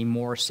adding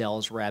more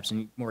sales reps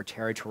and more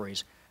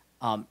territories.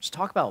 Just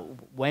talk about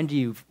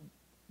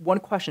one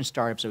question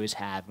startups always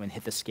have when they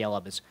hit the scale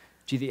up is,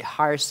 do they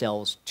hire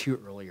sales too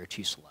early or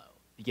too slow?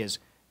 Because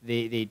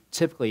they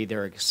typically,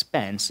 their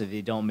expense, if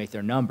they don't make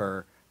their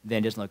number, then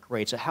it doesn't look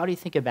great. So how do you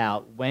think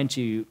about when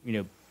to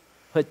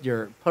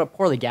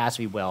pour the gas,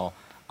 if you will,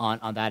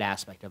 on that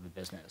aspect of the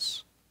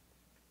business?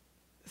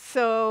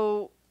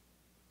 So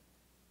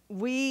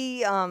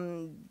we,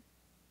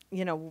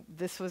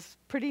 this was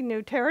pretty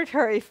new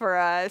territory for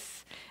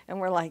us, and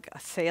we're like, a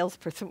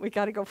salesperson, we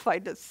got to go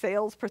find a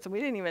salesperson. We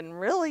didn't even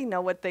really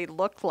know what they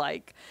looked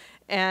like.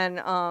 And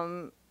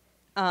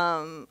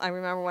I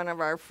remember one of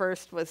our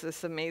first was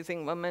this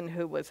amazing woman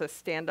who was a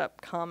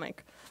stand-up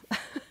comic.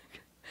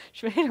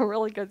 She made a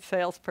really good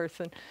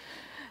salesperson.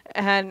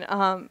 And,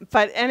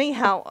 but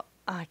anyhow,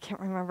 I can't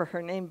remember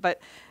her name,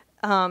 but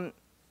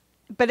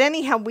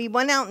anyhow, we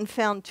went out and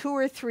found 2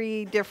 or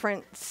 3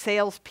 different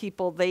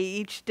salespeople. They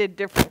each did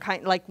different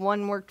kind. Like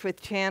one worked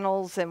with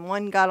channels, and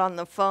one got on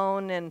the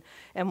phone,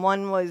 and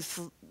one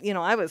was, you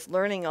know, I was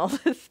learning all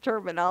this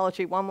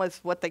terminology. One was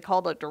what they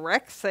called a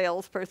direct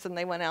salesperson.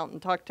 They went out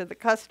and talked to the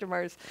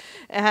customers,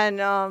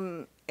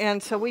 and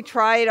so we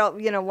tried,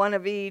 you know, one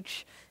of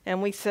each,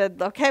 and we said,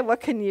 okay,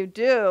 what can you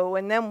do?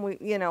 And then we,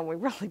 you know, we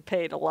really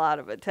paid a lot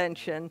of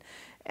attention,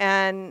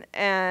 and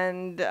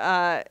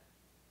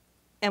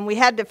we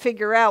had to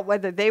figure out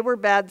whether they were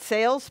bad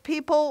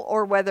salespeople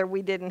or whether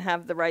we didn't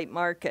have the right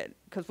market,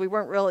 because we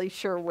weren't really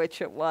sure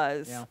which it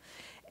was. Yeah.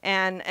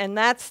 And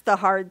that's the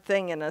hard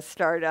thing in a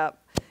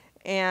startup.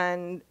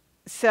 And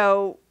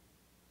so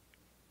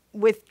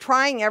with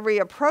trying every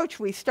approach,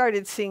 we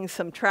started seeing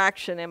some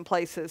traction in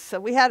places. So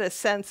we had a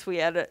sense we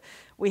had a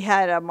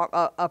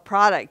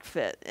product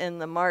fit in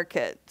the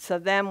market. So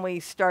then we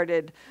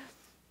started.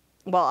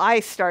 Well, I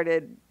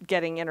started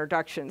getting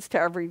introductions to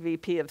every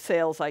VP of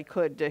sales I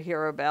could to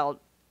hear about,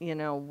 you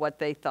know, what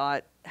they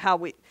thought, how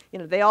we, you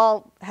know, they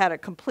all had a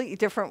completely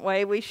different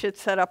way we should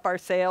set up our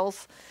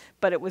sales,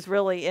 but it was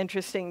really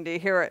interesting to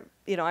hear it.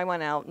 You know, I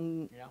went out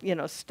and, you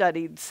know,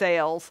 studied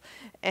sales,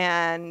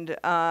 and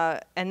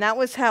that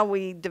was how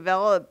we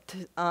developed.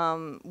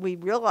 We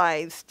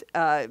realized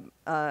our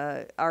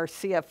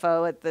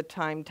CFO at the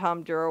time,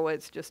 Tom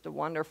Durowitz, just a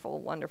wonderful,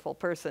 wonderful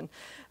person.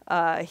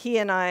 He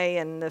and I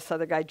and this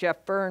other guy,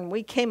 Jeff Byrne,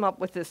 we came up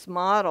with this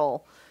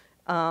model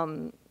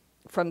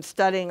from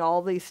studying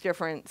all these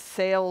different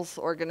sales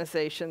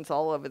organizations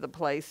all over the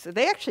place. So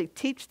they actually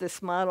teach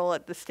this model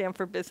at the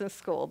Stanford Business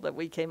School that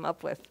we came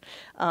up with.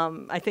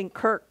 I think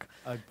Kirk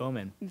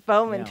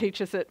Bowman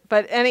teaches it.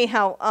 But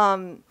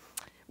anyhow,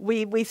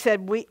 we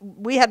said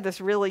we had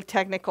this really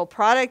technical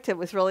product. It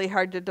was really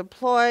hard to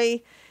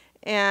deploy.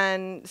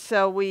 And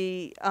so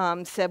we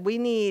said we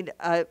need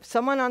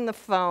someone on the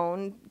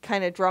phone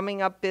kind of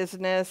drumming up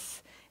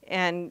business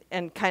and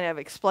kind of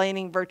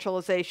explaining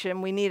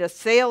virtualization. We need a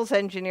sales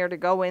engineer to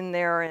go in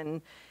there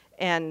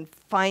and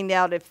find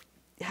out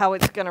how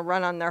it's going to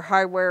run on their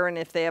hardware and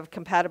if they have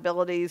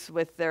compatibilities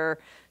with their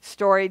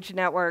storage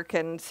network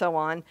and so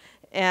on.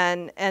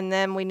 And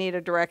then we need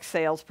a direct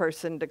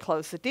salesperson to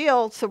close the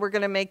deal. So we're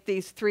going to make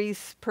these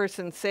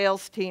 3-person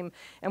sales team,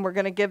 and we're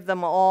going to give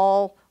them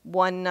all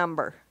one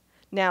number.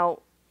 Now,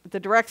 the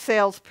direct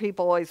sales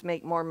people always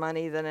make more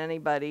money than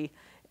anybody,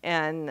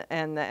 and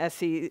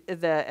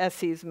the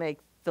SEs make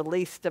the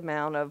least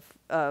amount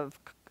of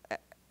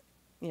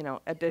you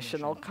know,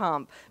 additional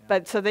comp. Yeah.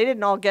 But so they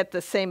didn't all get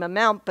the same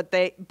amount,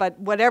 but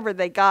whatever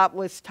they got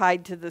was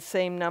tied to the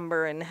same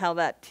number and how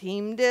that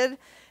team did,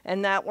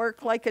 and that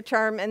worked like a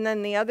charm. And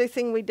then the other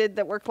thing we did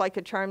that worked like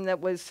a charm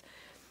that was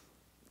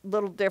a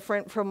little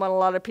different from what a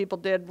lot of people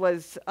did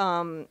was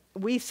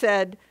we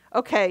said,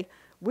 okay,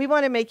 we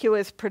want to make you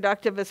as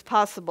productive as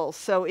possible.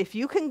 So if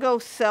you can go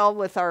sell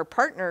with our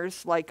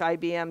partners like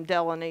IBM,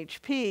 Dell, and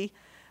HP,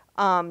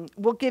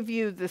 we'll give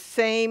you the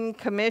same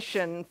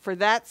commission for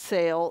that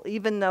sale,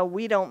 even though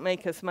we don't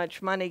make as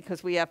much money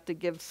because we have to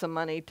give some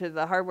money to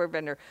the hardware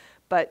vendor.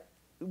 But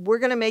we're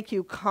going to make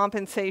you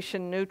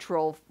compensation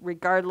neutral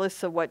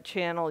regardless of what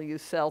channel you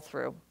sell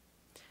through.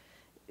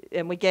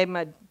 And we gave them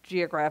a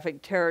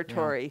geographic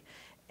territory.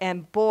 Yeah.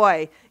 And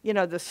boy, you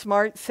know, the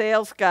smart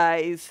sales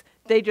guys,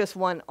 they just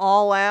went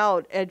all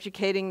out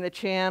educating the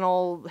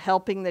channel,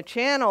 helping the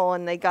channel,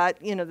 and they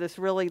got, you know, this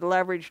really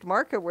leveraged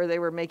market where they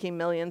were making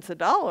millions of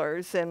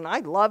dollars. And I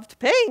loved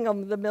paying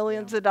them the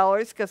millions of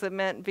dollars because it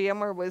meant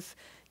VMware was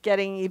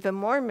getting even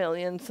more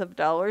millions of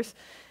dollars.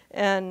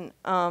 And,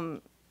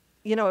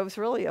 you know, it was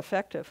really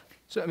effective.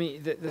 So, I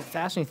mean, the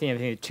fascinating thing, I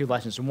think, 2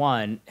 lessons.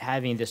 One,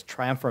 having this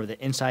triumph of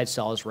the inside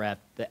sales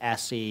rep, the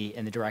SE,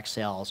 and the direct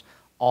sales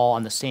all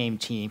on the same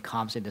team,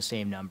 compensating the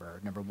same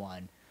number, number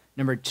one.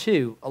 Number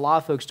 2, a lot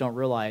of folks don't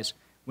realize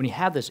when you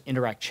have this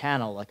indirect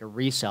channel, like a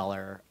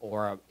reseller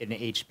or an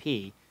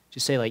HP, to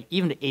say, like,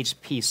 even if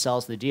HP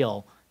sells the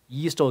deal,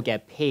 you still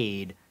get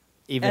paid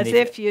even as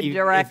if you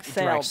direct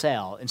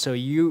sale. And so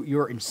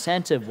your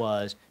incentive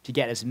was to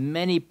get as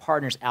many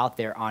partners out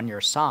there on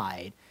your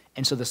side.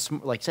 And so,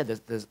 like I said,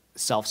 the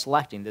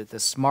self-selecting, the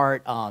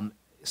smart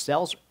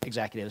sales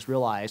executives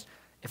realized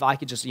if I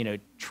could just, you know,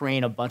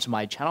 train a bunch of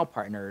my channel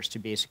partners to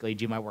basically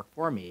do my work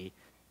for me,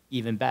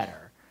 even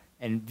better.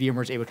 And VMware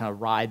was able to kind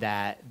of ride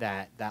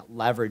that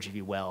leverage, if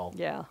you will.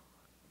 Yeah,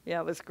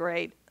 it was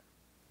great.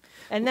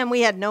 And then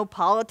we had no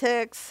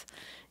politics,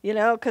 you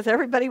know, because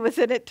everybody was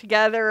in it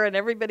together and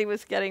everybody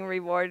was getting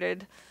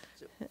rewarded.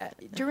 So,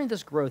 during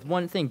this growth,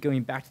 one thing,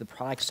 going back to the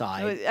product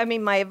side. I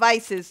mean, my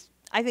advice is,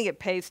 I think it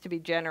pays to be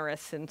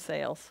generous in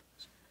sales.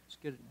 It's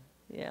good.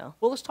 Yeah.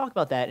 Well, let's talk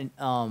about that. And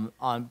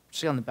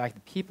just on the back of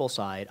the people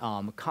side,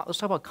 let's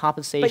talk about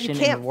compensation but you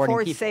can't and rewarding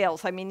force people.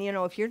 Sales. I mean, you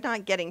know, if you're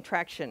not getting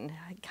traction,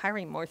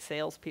 hiring more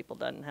salespeople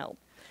doesn't help.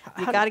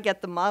 You got to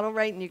get the model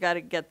right, and you got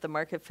to get the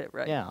market fit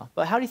right. Yeah,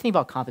 but how do you think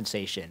about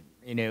compensation?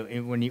 You know,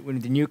 when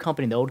the new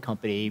company and the old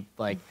company,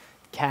 like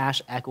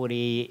cash,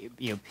 equity,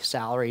 you know,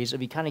 salaries. I'd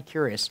be kind of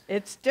curious.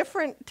 It's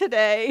different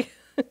today.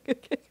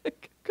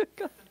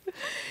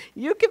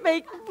 You can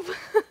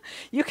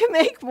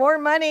make more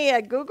money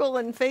at Google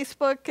and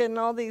Facebook and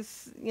all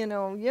these, you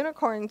know,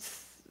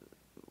 unicorns.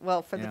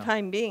 Well, for the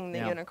time being, the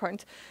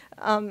unicorns.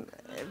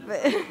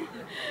 But you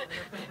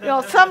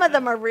know, some of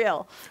them are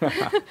real,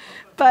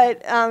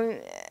 but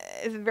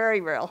it's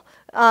very real.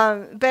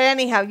 But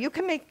anyhow, you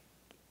can make,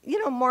 you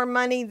know, more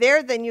money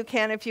there than you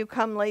can if you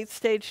come late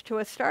stage to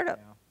a startup.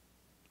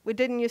 Yeah. It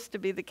didn't used to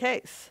be the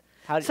case.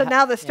 So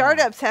now the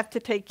startups have to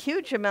take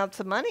huge amounts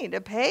of money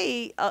to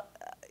pay.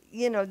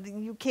 You know,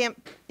 you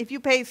can't, if you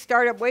pay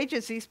startup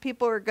wages, these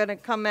people are going to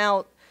come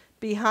out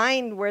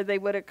behind where they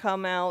would have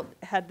come out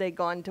had they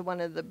gone to one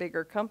of the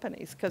bigger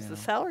companies, because the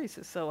salaries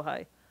are so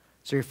high.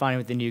 So you're finding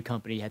with the new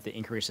company you have to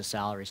increase the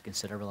salaries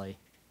considerably?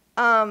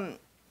 Well,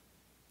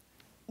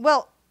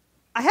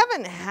 I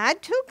haven't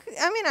had to.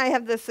 I mean, I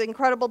have this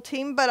incredible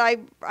team, but I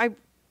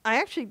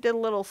actually did a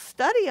little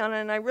study on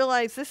it, and I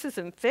realized this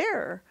isn't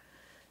fair.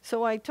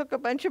 So I took a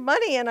bunch of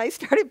money, and I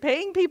started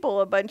paying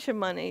people a bunch of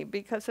money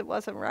because it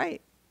wasn't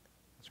right.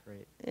 That's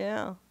great.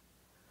 Yeah.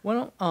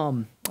 Well,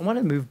 I want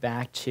to move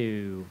back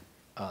to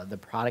the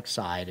product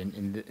side,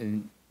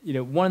 and you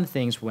know, one of the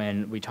things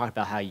when we talked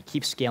about how you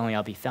keep scaling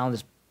up, you found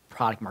this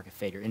product market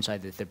fit, you're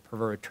inside the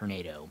perverted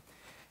tornado.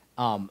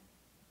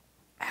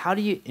 How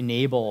do you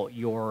enable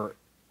your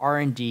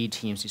R&D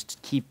teams to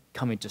keep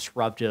coming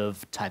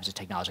disruptive types of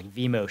technology, like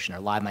vMotion or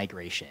live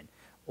migration,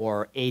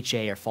 or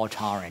HA or fault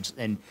tolerance,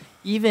 and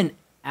even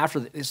after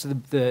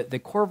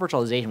the core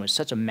virtualization was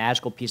such a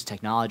magical piece of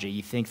technology,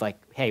 you think like,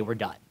 hey, we're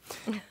done.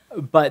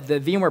 But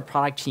the VMware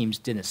product teams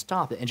didn't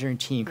stop. The engineering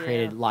team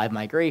created live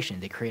migration.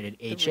 They created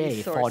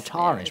HA, fault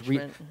tolerance,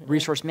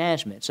 resource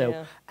management.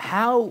 So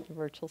how,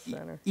 Virtual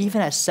Center. Even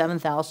at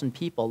 7,000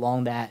 people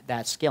along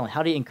that scale,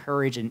 how do you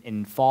encourage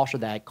and foster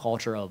that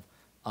culture of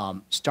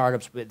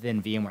startups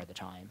within VMware at the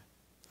time?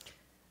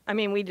 I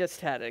mean, we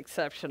just had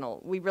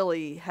we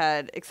really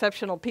had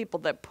exceptional people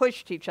that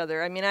pushed each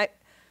other. I mean,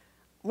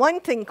 one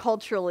thing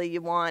culturally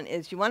you want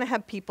to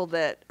have people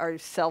that are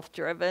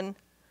self-driven.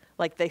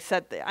 Like they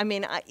said, I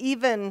mean,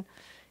 even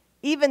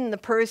the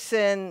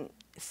person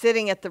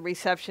sitting at the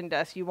reception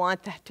desk, you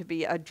want that to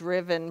be a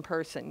driven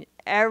person.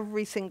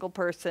 Every single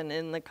person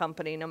in the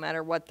company, no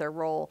matter what their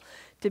role,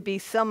 to be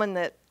someone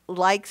that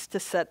likes to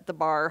set the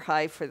bar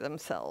high for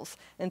themselves.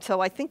 And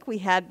so I think we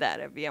had that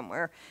at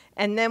VMware.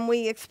 And then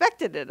we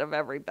expected it of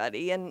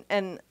everybody. And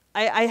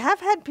I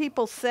have had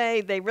people say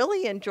they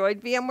really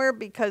enjoyed VMware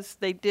because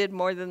they did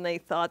more than they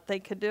thought they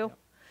could do.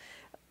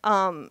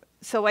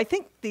 So I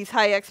think these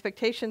high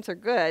expectations are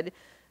good.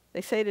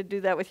 They say to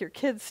do that with your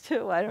kids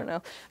too. I don't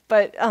know.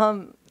 But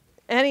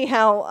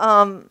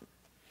anyhow,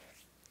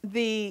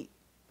 in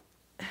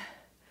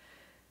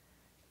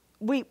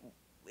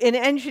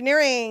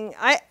engineering,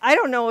 I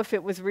don't know if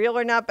it was real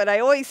or not, but I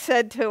always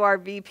said to our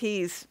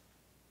VPs,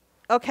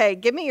 okay,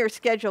 give me your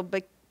schedule,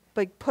 but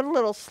put a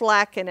little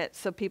slack in it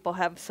so people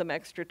have some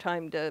extra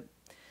time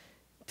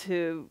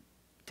to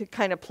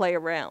kind of play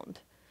around.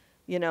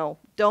 You know,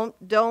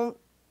 don't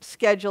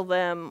schedule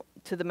them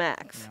to the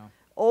max. Yeah.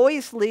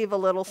 Always leave a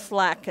little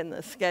slack in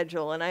the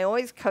schedule, and I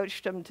always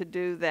coached them to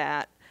do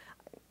that.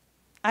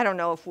 I don't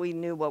know if we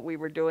knew what we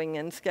were doing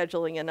in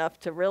scheduling enough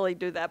to really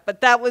do that, but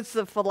that was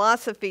the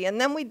philosophy.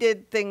 And then we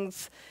did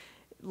things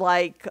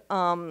like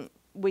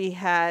we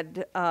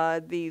had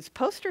these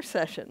poster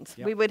sessions.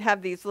 Yep. We would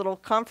have these little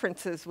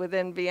conferences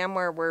within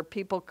VMware where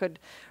people could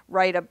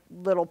write a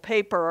little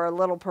paper or a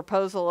little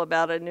proposal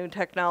about a new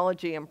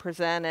technology and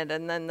present it,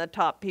 and then the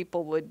top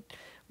people would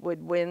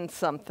win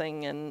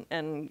something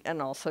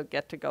and also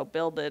get to go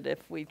build it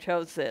if we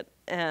chose it.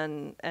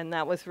 And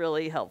that was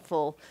really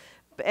helpful.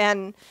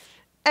 And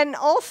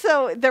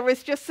also there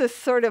was just this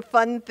sort of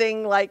fun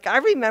thing, like I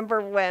remember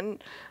when,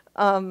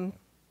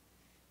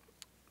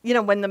 you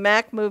know, when the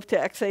Mac moved to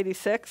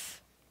x86,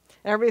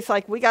 and everybody's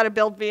like, we got to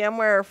build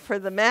VMware for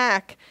the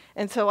Mac.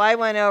 And so I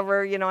went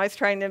over, you know, I was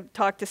trying to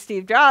talk to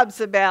Steve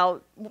Jobs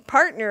about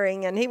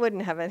partnering, and he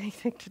wouldn't have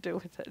anything to do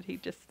with it. He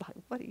just like,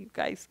 what do you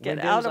guys get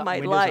out of my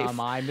life? On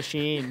my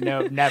machine?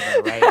 No,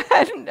 never, right?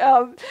 And,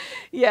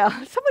 yeah,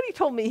 somebody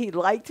told me he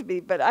liked me,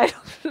 but I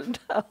don't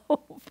know.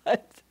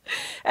 But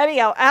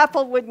anyhow,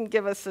 Apple wouldn't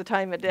give us the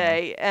time of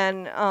day.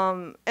 And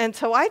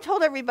so I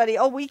told everybody,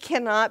 oh, we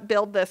cannot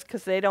build this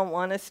because they don't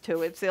want us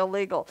to. It's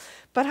illegal.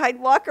 But I'd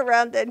walk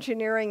around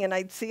engineering, and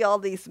I'd see all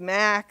these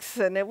Macs,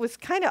 and it was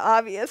kind of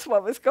obvious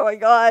what was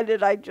going on.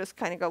 And I'd just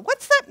kind of go,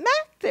 what's that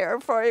Mac there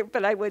for?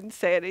 But I wouldn't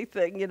say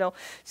anything, you know.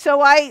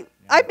 So I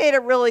made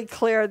it really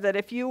clear that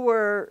if you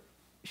were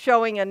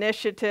showing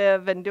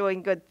initiative and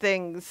doing good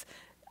things,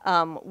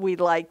 we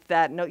liked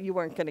that. No, you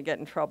weren't going to get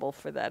in trouble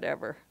for that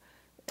ever.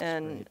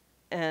 And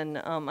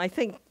I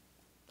think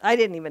I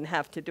didn't even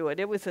have to do it.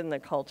 It was in the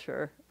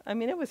culture. I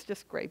mean, it was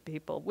just great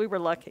people. We were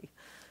lucky.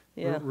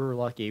 Yeah. We were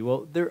lucky.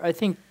 Well, I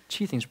think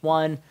two things.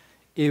 One,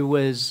 it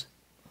was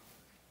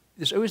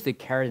there's always the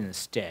carrot and the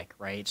stick,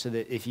 right? So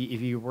that if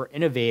you were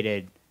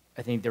innovated,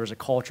 I think there was a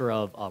culture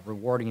of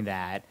rewarding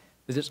that.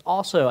 But there's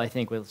also, I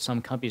think, with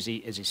some companies,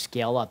 as you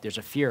scale up, there's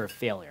a fear of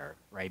failure,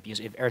 right? Because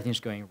if everything's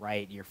going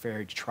right, you're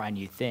afraid to try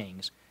new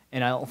things.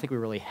 And I don't think we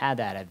really had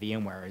that at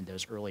VMware in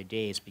those early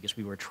days because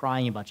we were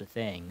trying a bunch of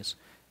things,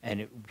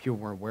 and people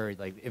weren't worried.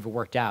 Like, if it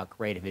worked out,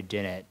 great. If it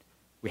didn't,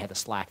 we had to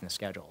slacken the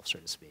schedule, so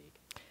to speak.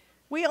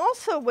 We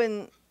also,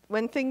 when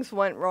things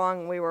went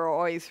wrong, we were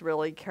always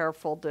really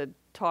careful to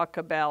talk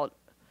about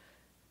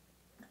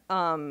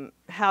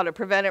how to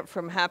prevent it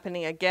from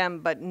happening again,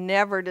 but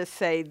never to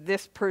say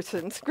this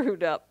person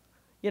screwed up.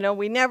 You know,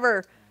 we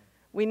never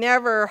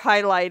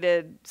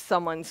highlighted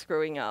someone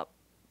screwing up.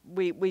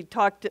 We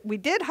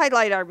did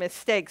highlight our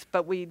mistakes,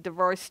 but we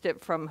divorced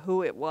it from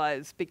who it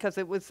was because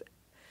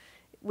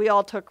we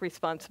all took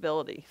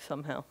responsibility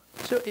somehow.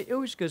 So it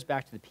always goes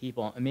back to the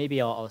people, and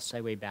maybe I'll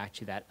segue back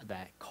to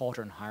that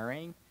culture and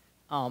hiring.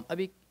 I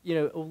mean, you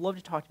know, I would love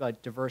to talk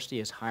about diversity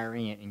as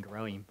hiring and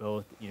growing,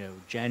 both, you know,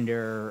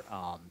 gender,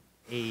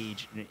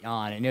 age, and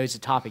on. I know it's a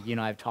topic you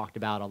and I have talked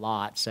about a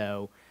lot.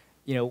 So,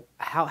 you know,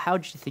 how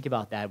did you think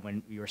about that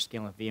when you were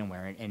scaling with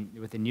VMware, and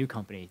with the new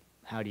company?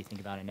 How do you think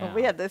about it now? Well,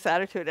 we had this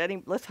attitude: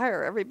 let's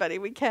hire everybody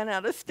we can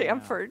out of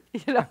Stanford,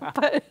 you know,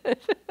 but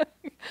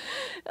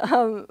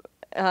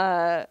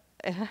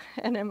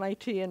and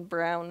MIT and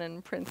Brown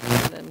and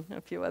Princeton and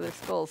a few other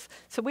schools.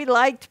 So we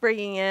liked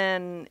bringing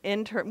in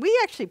intern. We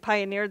actually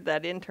pioneered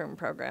that intern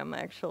program.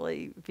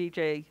 Actually,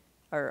 VJ,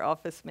 our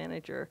office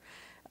manager,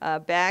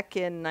 back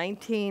in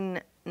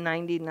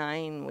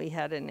 1999, we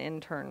had an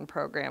intern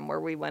program where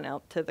we went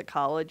out to the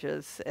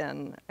colleges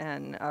and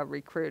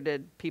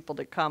recruited people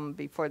to come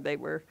before they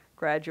were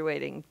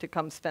graduating to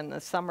come spend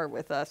the summer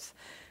with us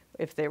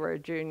if they were a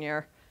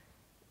junior.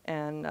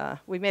 And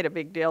we made a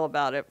big deal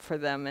about it for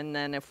them, and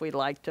then if we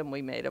liked them,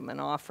 we made them an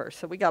offer.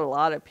 So we got a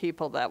lot of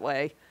people that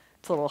way.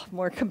 It's a little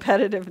more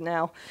competitive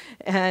now.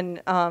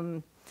 And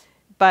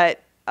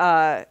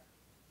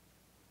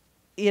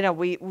you know,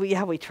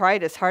 we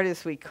tried as hard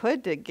as we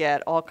could to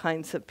get all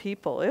kinds of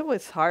people. It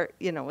was hard,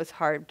 you know, it was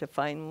hard to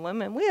find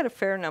women. We had a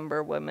fair number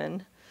of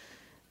women,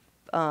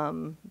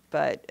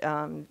 but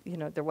you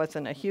know, there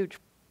wasn't a huge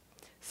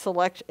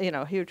selection, you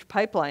know, huge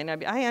pipeline. I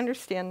mean, I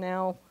understand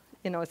now.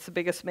 You know, it's the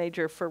biggest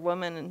major for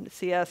women in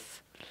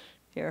CS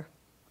here.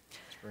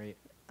 That's great.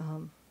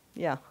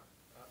 Yeah. I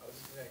was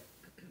just saying,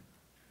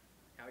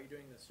 how are you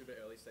doing the super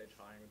early stage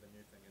hiring with the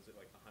new thing? Is it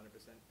like 100%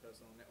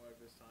 personal network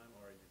this time,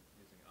 or are you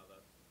using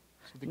other?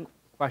 So the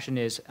question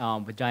is,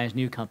 with Diane's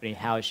new company,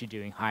 how is she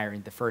doing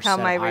hiring the first How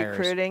set am I of hires?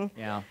 recruiting?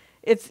 Yeah.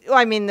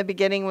 I mean, the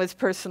beginning was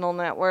personal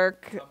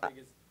network. How big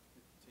is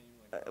the team?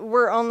 Like,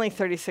 We're only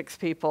 36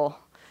 people.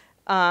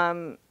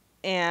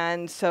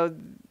 And so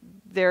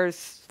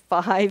there's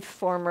 5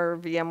 former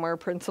VMware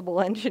principal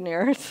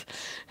engineers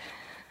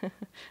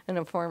and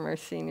a former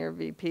senior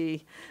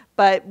VP.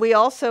 But we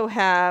also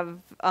have,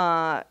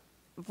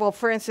 well,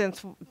 for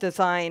instance,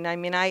 design. I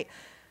mean, it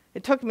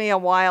took me a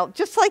while,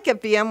 just like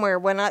at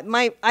VMware, when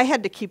I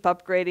had to keep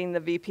upgrading the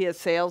VP of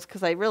sales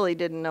because I really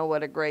didn't know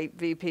what a great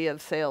VP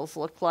of sales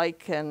looked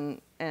like,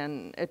 and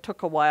it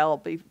took a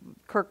while.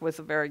 Kirk was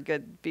a very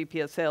good VP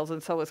of sales,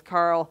 and so was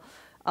Carl,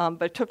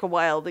 but it took a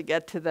while to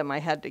get to them. I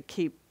had to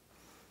keep.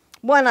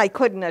 One, I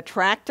couldn't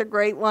attract a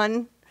great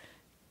one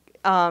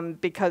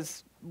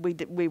because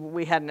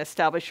we hadn't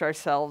established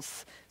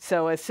ourselves.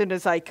 So as soon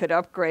as I could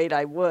upgrade,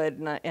 I would,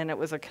 and it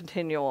was a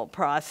continual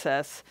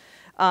process.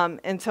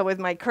 And so with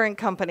my current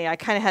company, I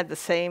kind of had the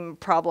same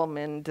problem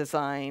in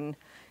design.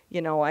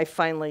 You know, I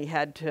finally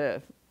had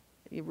to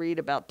read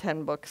about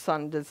 10 books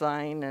on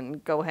design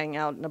and go hang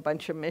out in a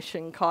bunch of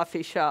mission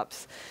coffee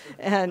shops,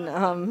 and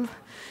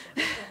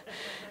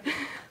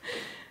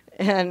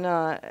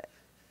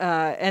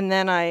and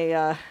then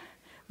I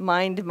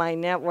mined my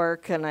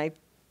network, and I,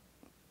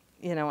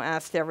 you know,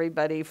 asked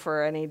everybody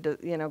for any,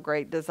 you know,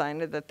 great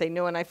designer that they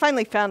knew. And I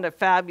finally found a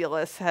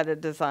fabulous head of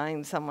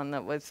design, someone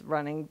that was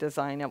running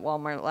design at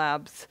Walmart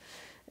Labs.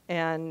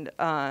 And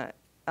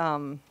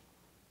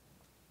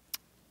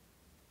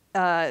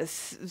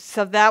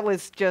so that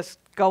was just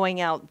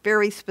going out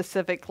very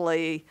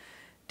specifically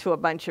to a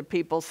bunch of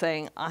people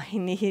saying, I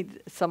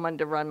need someone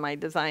to run my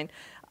design.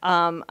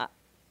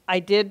 I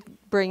did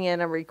bring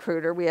in a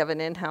recruiter. We have an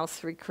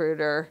in-house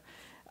recruiter,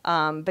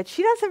 but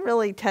she doesn't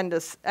really tend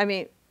to, I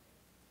mean,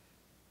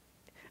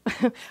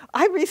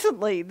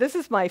 this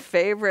is my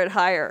favorite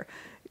hire.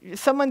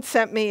 Someone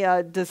sent me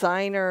a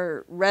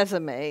designer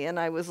resume, and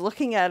I was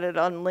looking at it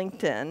on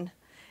LinkedIn,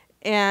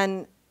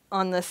 and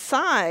on the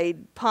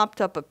side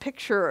popped up a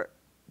picture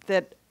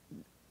that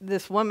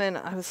this woman,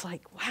 I was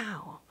like,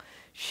 wow.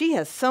 She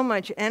has so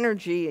much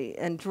energy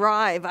and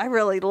drive. I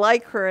really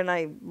like her, and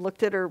I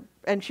looked at her,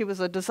 and she was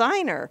a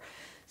designer.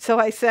 So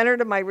I sent her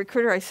to my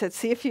recruiter. I said,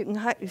 see if you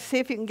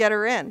can get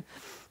her in.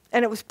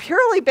 And it was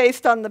purely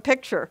based on the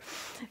picture.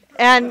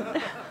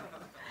 And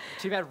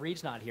too bad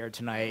Reid's not here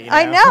tonight. You know?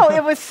 I know,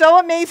 it was so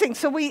amazing.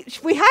 So we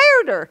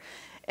hired her,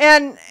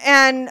 and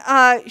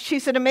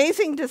she's an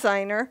amazing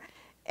designer.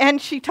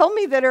 And she told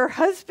me that her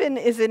husband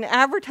is in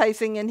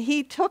advertising and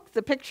he took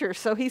the picture,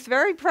 so he's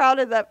very proud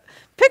of that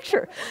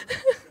picture.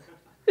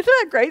 Isn't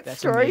that a great story?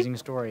 That's an amazing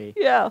story.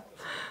 Yeah.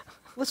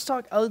 Let's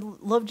talk. I would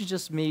love to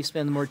just maybe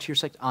spend more 2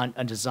 seconds on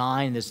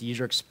design, this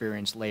user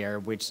experience layer,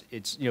 which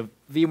it's,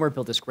 VMware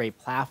built this great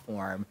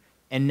platform,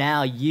 and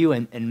now you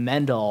and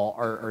Mendel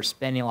are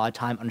spending a lot of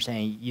time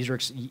understanding user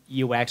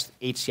UX,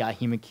 HCI,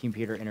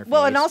 human-computer interface.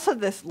 Well, and also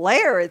this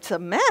layer, it's a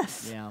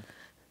mess. Yeah.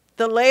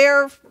 The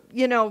layer,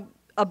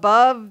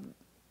 above,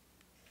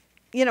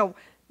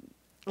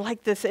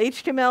 like this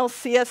HTML,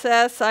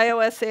 CSS,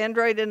 iOS,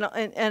 Android,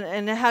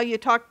 and how you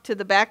talk to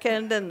the back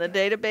end and the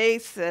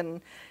database and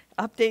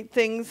update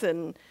things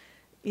and,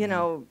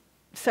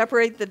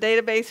 separate the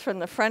database from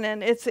the front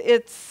end. It's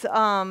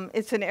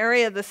an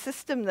area of the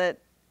system that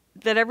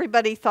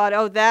everybody thought,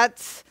 oh,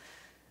 that's,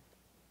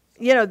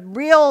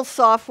 real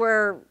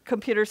software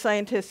computer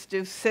scientists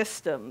do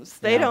systems.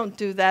 They don't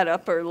do that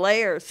upper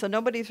layer. So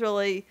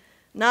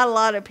not a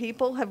lot of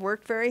people have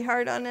worked very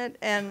hard on it.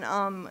 And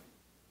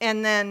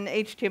then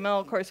HTML,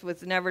 of course,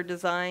 was never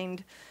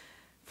designed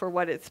for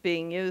what it's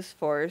being used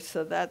for.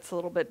 So that's a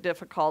little bit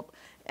difficult.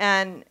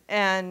 So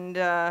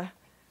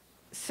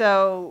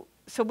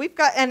we've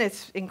got, and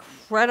it's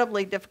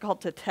incredibly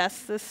difficult to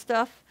test this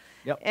stuff.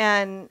 Yep.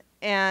 And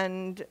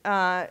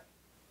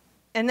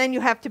then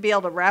you have to be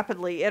able to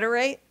rapidly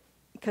iterate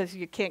because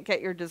you can't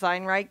get your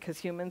design right because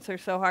humans are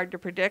so hard to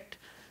predict.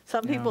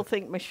 Some people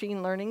think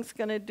machine learning's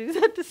going to do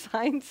the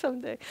design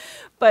someday.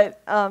 But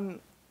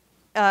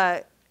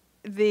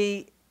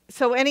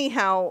so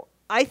anyhow,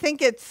 I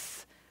think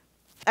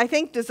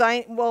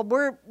design, well,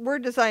 we're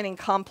designing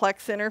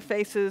complex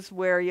interfaces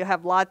where you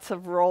have lots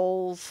of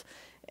roles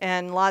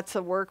and lots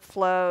of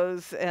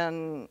workflows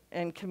and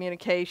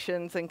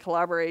communications and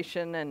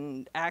collaboration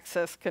and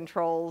access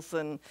controls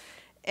and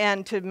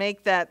to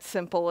make that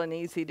simple and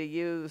easy to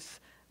use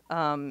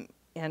and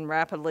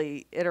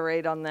rapidly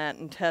iterate on that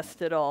and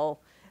test it all.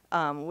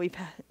 We've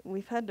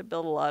had to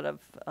build a lot of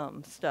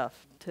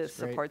stuff to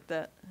support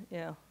that.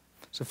 Yeah.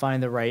 So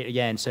finding the right,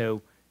 again,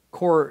 so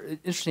core,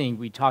 interesting,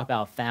 we talk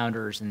about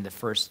founders and the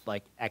first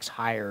X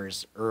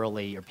hires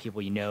early, or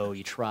people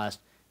you trust,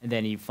 and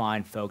then you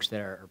find folks that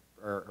are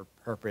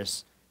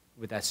purpose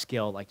with that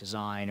skill like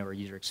design or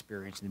user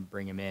experience and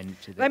bring them in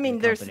to the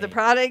there's the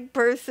product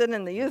person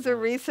and the user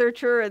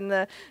researcher and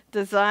the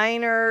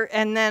designer,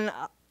 and then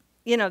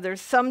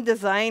there's some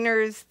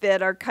designers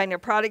that are kind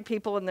of product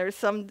people, and there's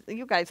some,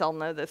 you guys all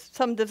know this,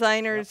 some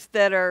designers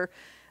that are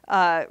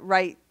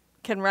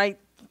can write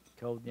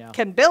code,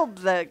 can build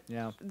the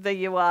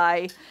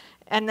UI,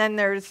 and then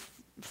there's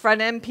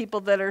front-end people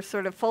that are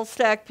sort of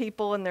full-stack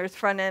people, and there's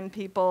front-end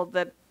people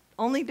that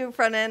only do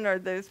front-end, or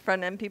there's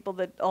front-end people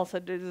that also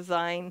do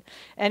design,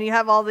 and you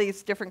have all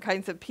these different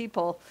kinds of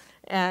people,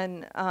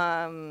 and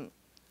then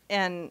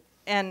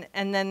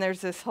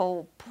there's this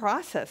whole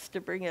process to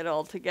bring it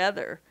all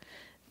together.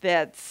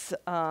 That's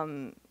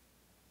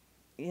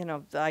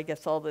I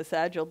guess all this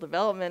agile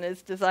development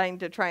is designed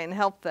to try and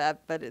help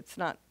that, but it's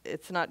not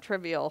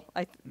trivial.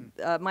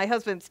 My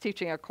husband's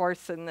teaching a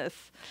course in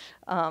this.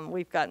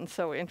 We've gotten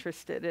so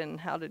interested in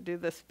how to do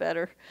this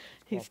better.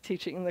 He's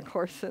teaching the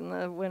course in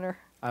the winter.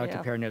 I would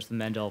compare notes with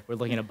Mendel. We're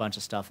looking at a bunch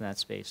of stuff in that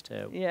space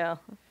too. Yeah.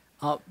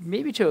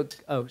 Maybe to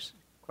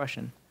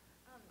question.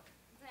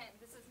 Diane,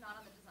 this is not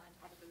on the design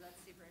topic, but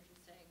that's super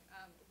interesting.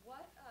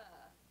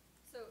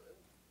 So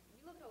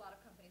we look at a lot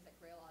of companies like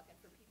Greylock, and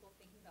for people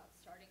thinking about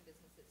starting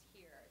businesses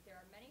here, there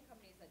are many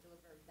companies that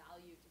deliver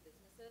value to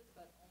businesses,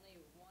 but only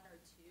one or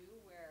two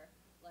where,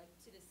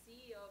 to the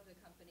CEO of the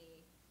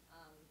company,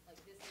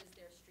 this is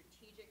their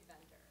strategic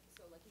vendor.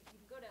 So you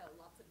can go to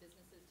lots of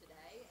businesses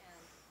today,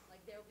 and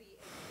there'll be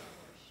a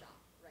VMware shop,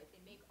 right?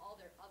 They make all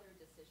their other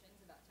decisions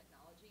about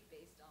technology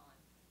based on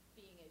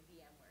being a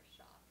VMware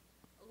shop.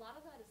 A lot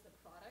of that is the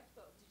product,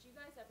 but did you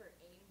guys ever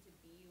aim to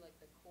be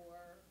the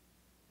core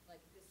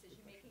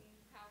decision-making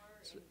power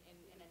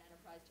in an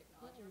enterprise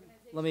technology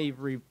organization? Let me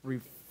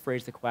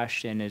rephrase the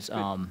question. It's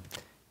a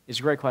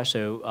great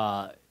question.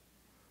 So,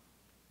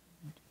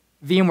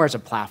 VMware is a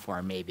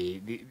platform,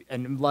 maybe,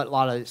 and a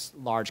lot of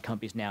large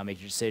companies now make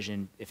a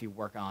decision if you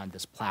work on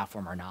this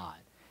platform or not.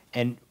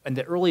 And in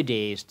the early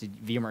days, did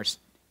VMware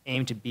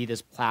aim to be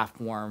this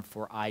platform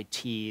for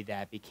IT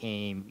that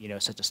became,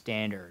 such a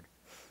standard,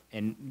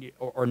 and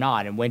or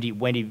not? And when do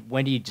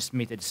you just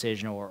make the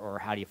decision, or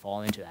how do you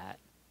fall into that?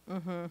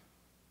 Mm-hmm.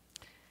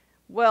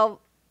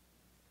 Well,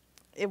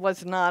 it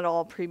was not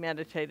all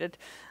premeditated.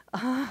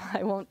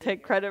 I won't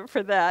take credit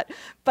for that.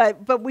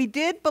 But we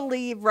did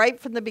believe right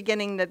from the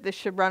beginning that this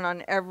should run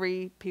on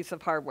every piece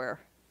of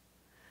hardware.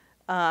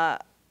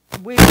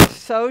 We were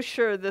so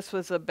sure this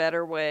was a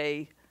better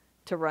way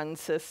to run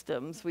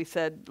systems. We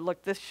said,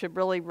 look, this should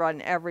really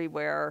run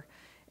everywhere.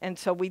 And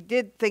so we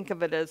did think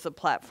of it as a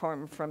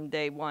platform from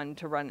day one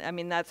to run.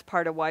 That's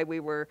part of why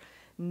we were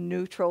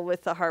neutral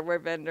with the hardware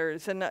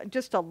vendors, and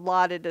just a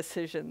lot of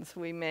decisions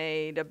we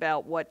made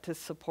about what to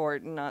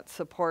support and not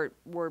support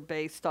were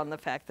based on the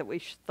fact that we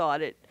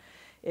thought it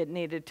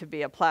needed to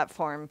be a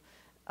platform.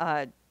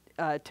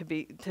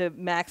 to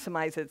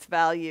maximize its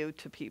value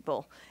to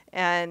people.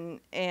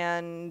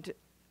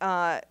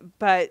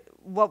 But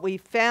what we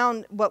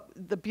found, what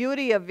the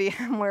beauty of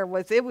VMware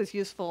was, it was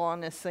useful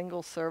on a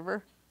single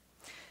server.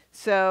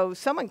 So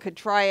someone could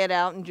try it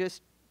out and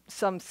just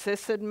some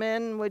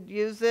sysadmin would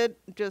use it,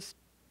 just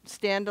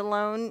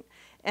standalone,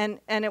 and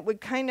it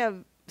would kind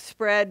of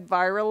spread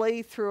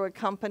virally through a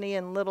company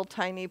in little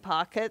tiny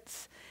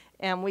pockets,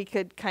 and we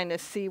could kind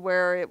of see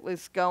where it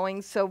was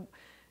going. So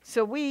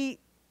we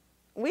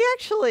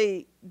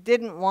actually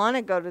didn't want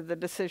to go to the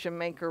decision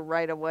maker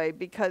right away,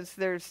 because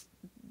there's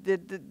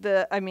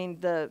the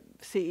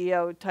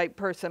CEO type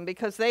person,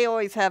 because they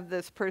always have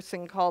this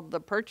person called the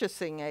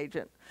purchasing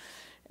agent,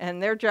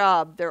 and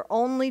their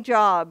only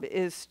job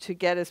is to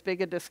get as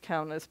big a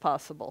discount as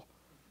possible.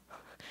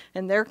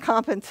 And they're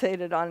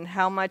compensated on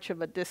how much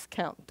of a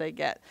discount they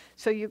get.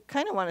 So you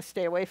kind of want to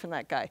stay away from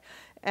that guy.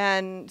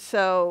 And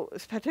so,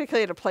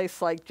 particularly at a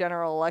place like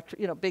General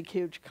Electric, big,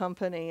 huge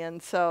company.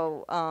 And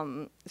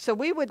so, so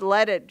we would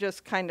let it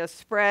just kind of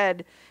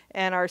spread,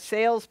 and our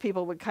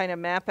salespeople would kind of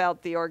map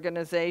out the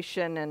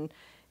organization,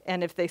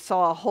 and if they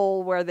saw a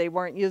hole where they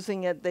weren't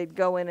using it, they'd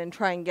go in and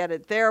try and get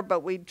it there.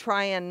 But we'd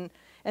try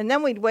and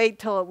then we'd wait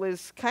till it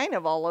was kind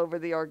of all over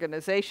the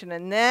organization,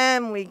 and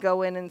then we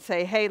go in and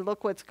say, hey,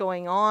 look what's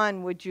going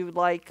on. Would you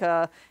like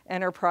an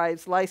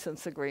enterprise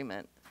license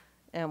agreement?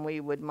 And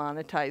we would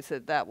monetize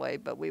it that way,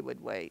 but we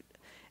would wait.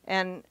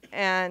 But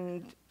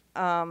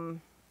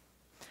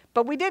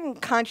we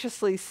didn't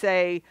consciously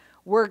say,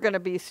 we're going to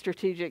be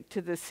strategic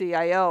to the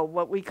CIO.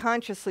 What we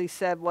consciously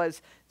said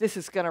was, this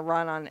is going to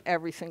run on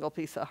every single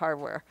piece of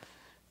hardware.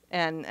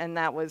 And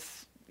that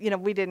was,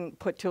 we didn't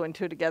put two and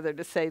two together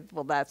to say,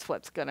 well, that's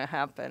what's going to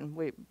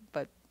happen.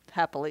 But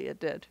happily it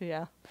did,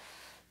 yeah.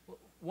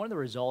 One of the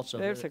results of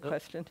There's a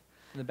question.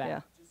 In the back.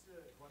 Yeah.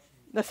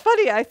 That's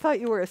funny. I thought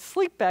you were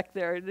asleep back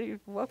there. You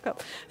woke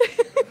up.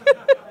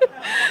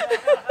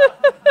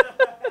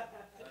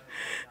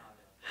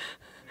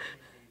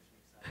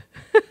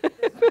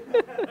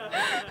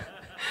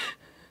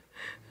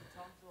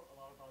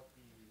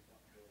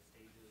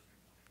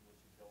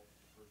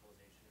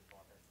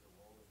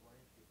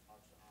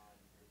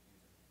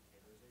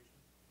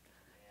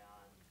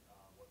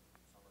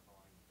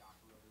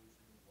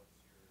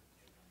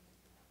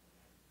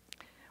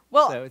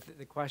 Well, so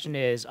the question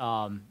is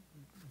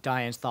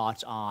Diane's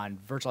thoughts on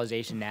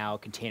virtualization now,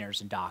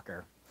 containers, and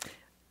Docker.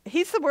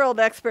 He's the world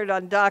expert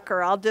on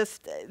Docker. I'll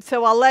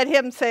let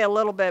him say a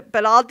little bit,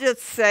 but I'll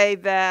just say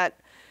that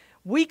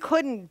we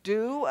couldn't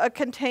do a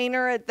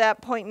container at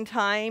that point in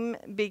time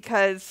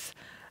because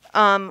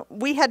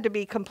we had to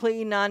be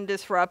completely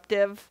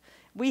non-disruptive.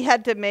 We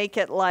had to make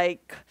it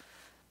like,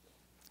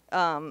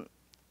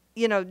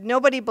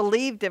 nobody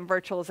believed in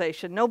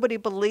virtualization. Nobody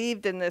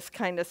believed in this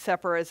kind of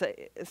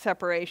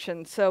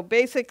separation. So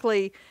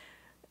basically,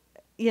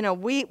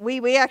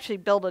 we actually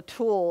built a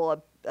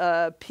tool,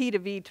 a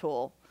P2V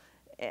tool.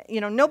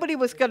 Nobody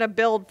was going to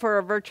build for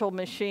a virtual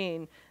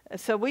machine.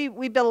 So we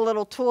built a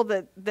little tool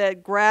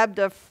that grabbed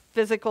a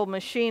physical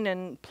machine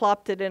and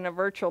plopped it in a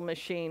virtual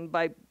machine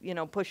by,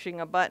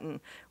 pushing a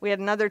button. We had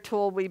another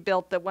tool we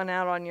built that went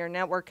out on your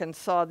network and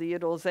saw the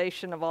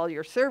utilization of all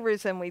your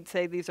servers, and we'd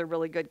say these are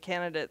really good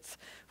candidates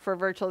for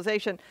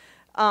virtualization.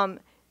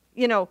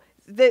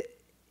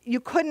 You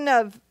couldn't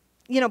have,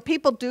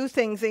 people do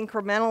things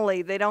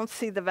incrementally. They don't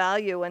see the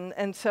value.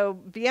 And so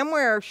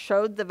VMware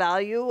showed the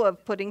value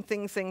of putting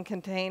things in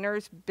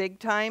containers big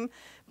time,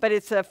 but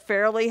it's a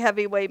fairly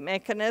heavyweight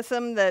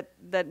mechanism that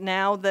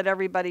now that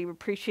everybody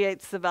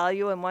appreciates the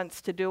value and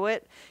wants to do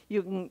it,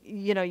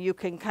 you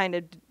can kind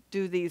of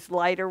do these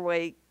lighter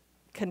weight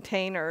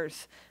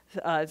containers.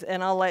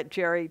 And I'll let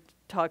Jerry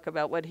talk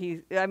about what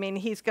he's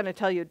going to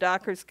tell you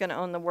Docker's going to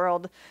own the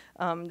world.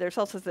 There's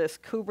also this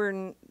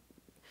Kubernetes.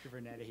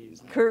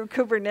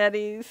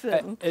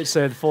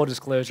 So the full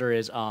disclosure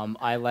is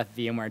I left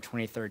VMware in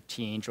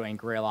 2013, joined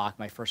Greylock.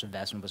 My first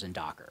investment was in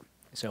Docker.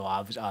 So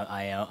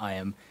I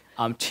am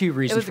two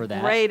reasons for that. It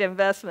was a great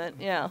investment,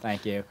 yeah.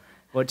 Thank you.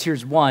 Well,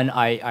 here's one.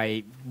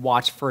 I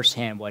watched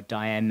firsthand what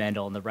Diane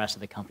Mendel and the rest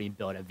of the company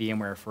built at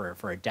VMware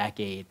for a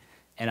decade,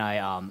 and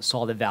I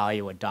saw the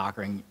value what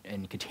Docker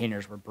and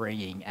containers were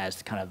bringing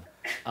as kind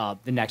of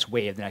the next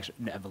wave, the next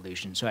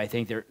evolution. So I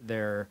think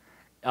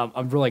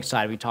I'm really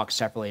excited. We talked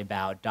separately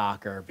about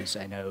Docker because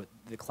I know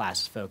the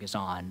class is focused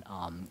on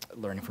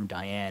learning from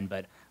Diane,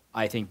 but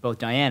I think both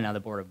Diane and on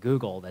the board of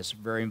Google that's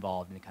very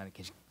involved in the kind of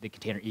the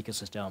container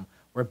ecosystem,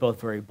 we're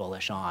both very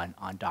bullish on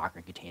Docker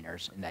and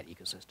containers in that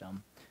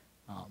ecosystem.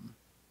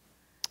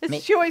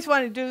 She always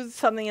wanted to do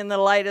something in the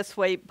lightest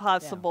weight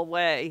possible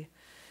way,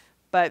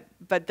 but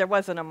there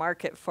wasn't a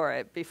market for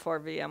it before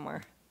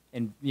VMware.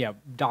 And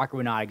Docker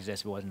would not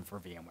exist if it wasn't for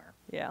VMware.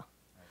 Yeah.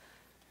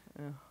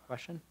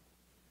 Question?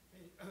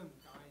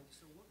 Diane,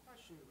 so one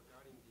question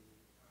regarding the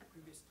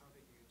previous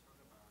topic you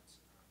talked about,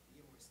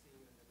 VMware staying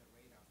under the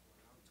radar for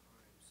a long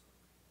time. So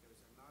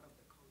there's a lot of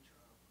the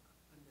culture of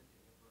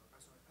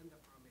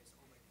under-promise,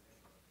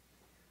 over-deliver.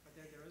 But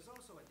then there is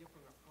also a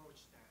different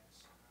approach that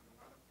a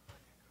lot of tech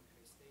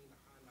companies stay in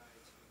the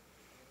highlight,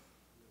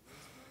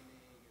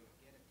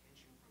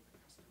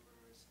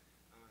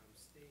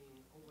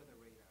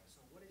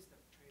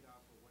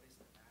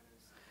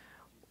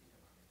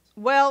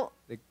 Well,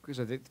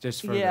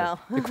 Just for Yeah.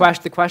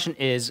 the question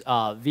is,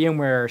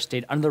 VMware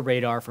stayed under the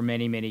radar for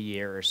many, many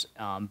years,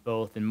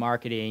 both in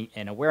marketing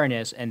and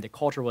awareness, and the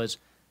culture was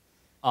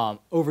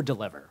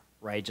over-deliver,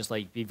 right? Just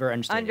like be very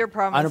understated.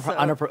 Under-promise,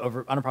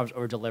 Under-promise,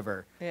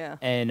 over-deliver. Yeah.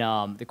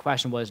 And the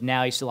question was,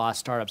 now you see a lot of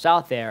startups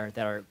out there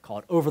that are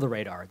called over the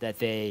radar, that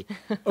they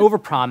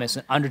over-promise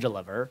and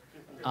under-deliver.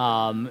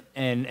 Not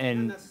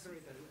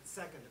necessarily the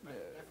second, but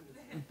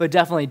definitely. But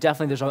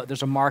definitely,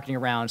 there's a marketing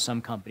around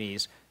some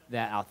companies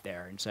that out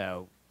there, and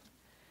so.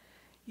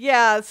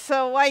 Yeah,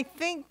 so I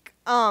think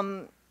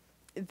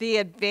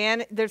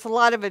there's a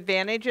lot of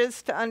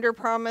advantages to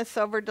under-promise,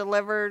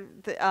 over-deliver.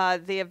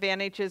 The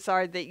advantages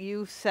are that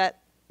you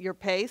set your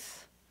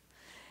pace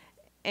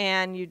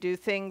and you do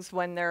things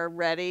when they're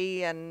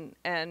ready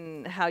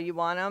and how you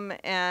want them.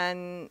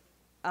 And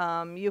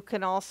you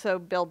can also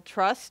build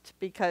trust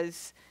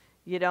because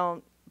you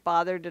don't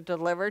bother to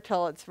deliver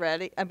till it's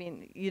ready. I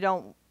mean, you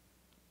don't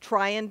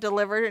try and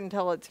deliver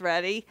until it's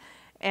ready.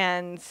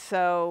 And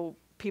so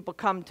people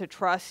come to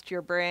trust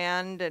your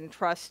brand and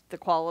trust the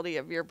quality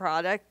of your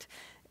product.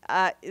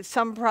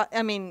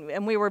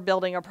 And we were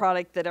building a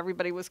product that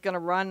everybody was going to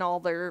run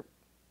all their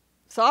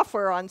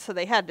software on, so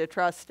they had to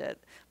trust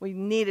it. We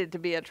needed to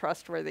be a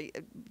trustworthy,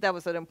 that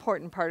was an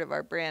important part of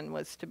our brand,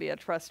 was to be a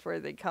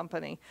trustworthy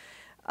company.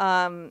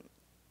 And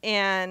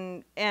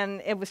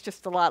it was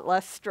just a lot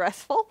less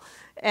stressful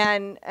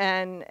and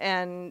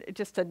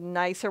just a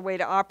nicer way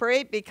to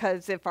operate,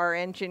 because if our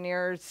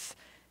engineers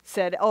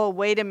said, oh,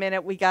 wait a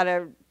minute, we got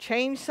to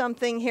change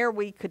something here,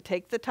 we could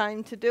take the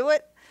time to do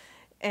it,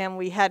 and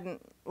we hadn't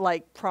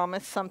like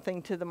promised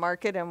something to the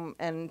market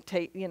and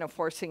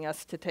forcing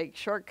us to take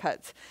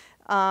shortcuts.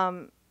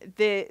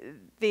 The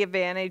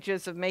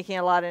advantages of making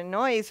a lot of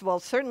noise, well,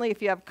 certainly if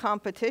you have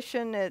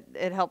competition,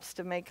 it helps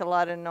to make a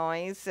lot of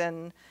noise,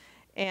 and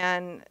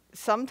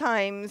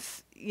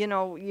sometimes,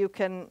 you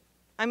can,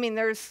 I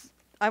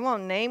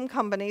won't name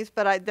companies,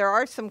 but there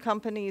are some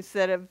companies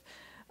that have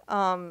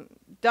done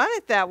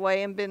it that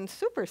way and been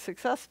super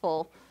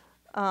successful.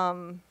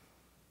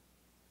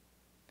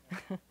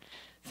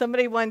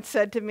 Somebody once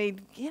said to me,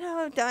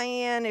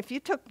 Diane, if you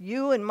took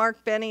you and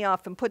Mark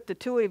Benioff and put the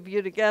two of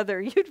you together,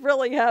 you'd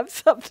really have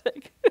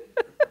something.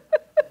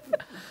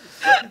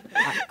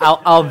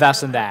 I'll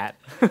invest in that.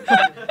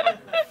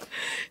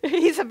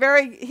 He's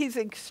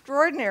an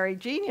extraordinary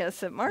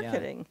genius at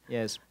marketing. Yeah,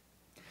 yes.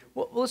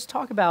 Well, let's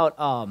talk about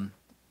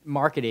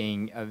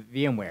marketing of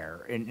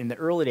VMware. In the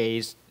early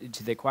days,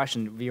 to the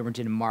question, VMware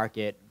didn't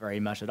market very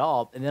much at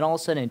all. And then all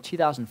of a sudden in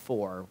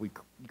 2004, we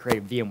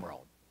created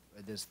VMworld,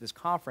 this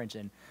conference,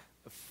 and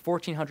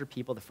 1,400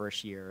 people the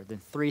first year, then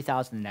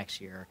 3,000 the next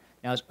year.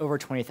 Now it's over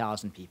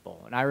 20,000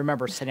 people. And I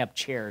remember setting up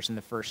chairs in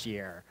the first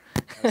year.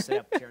 I set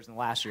up chairs in the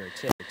last year,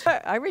 too.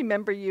 I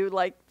remember you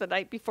like the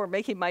night before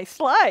making my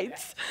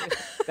slides.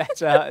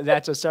 That's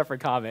a separate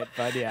comment,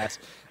 but yes.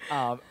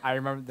 I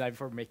remember the night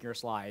before making your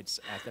slides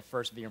at the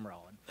first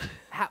VMworld.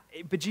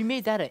 But you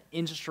made that an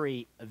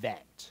industry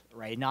event,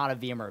 right? Not a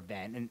VMware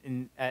event.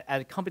 And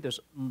at a company that was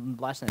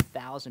less than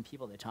 1,000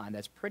 people at the time,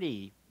 that's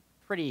pretty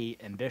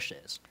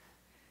ambitious.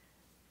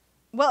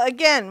 Well,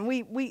 again,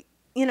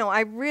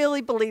 I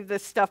really believe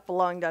this stuff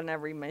belonged on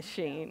every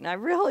machine. I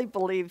really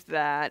believed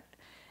that.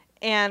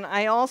 And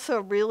I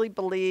also really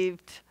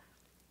believed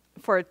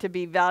for it to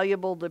be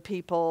valuable to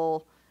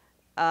people,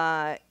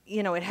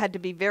 it had to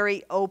be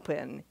very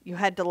open. You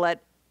had to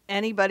let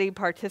anybody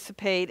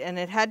participate, and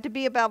it had to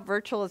be about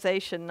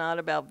virtualization, not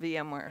about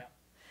VMware.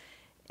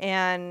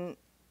 Yeah.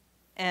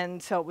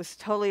 And so it was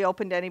totally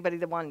open to anybody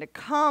that wanted to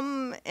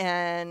come,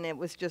 and it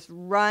was just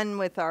run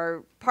with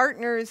our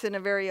partners in a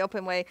very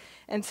open way.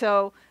 And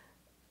so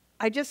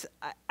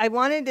I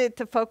wanted it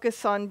to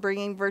focus on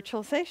bringing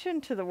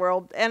virtualization to the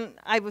world. And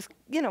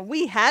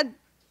we had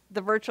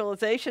the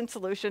virtualization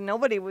solution.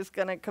 Nobody was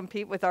going to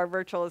compete with our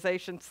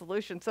virtualization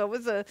solution. So it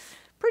was a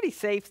pretty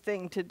safe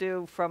thing to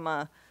do from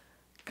a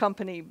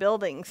company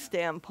building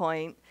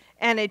standpoint.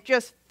 And it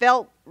just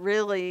felt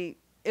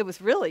it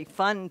was really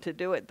fun to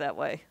do it that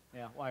way.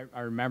 Yeah, well,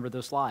 I remember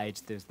those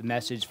slides. The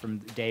message from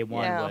day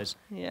one was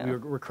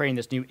we're creating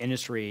this new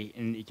industry,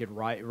 and you could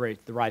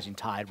the rising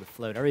tide would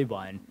float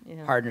everyone,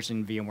 partners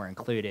in VMware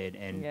included,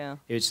 and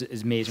it was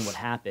amazing what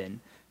happened.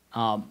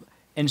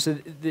 And so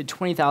the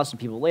 20,000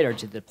 people later,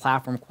 to the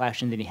platform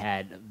question, then you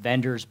had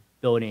vendors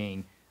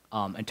building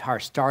entire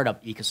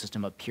startup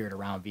ecosystem appeared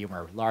around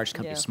VMware, large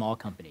companies, small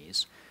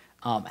companies.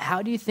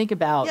 How do you think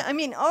about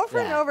over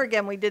and over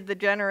again, we did the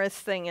generous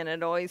thing, and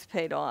it always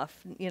paid off.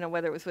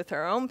 Whether it was with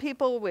our own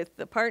people, with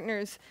the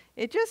partners,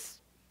 it just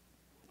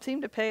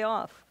seemed to pay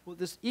off. Well,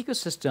 this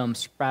ecosystem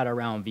spread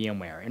around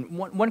VMware. And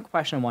one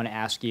question I want to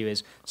ask you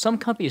is, some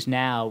companies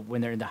now,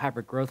 when they're in the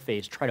hyper growth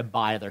phase, try to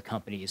buy other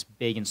companies,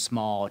 big and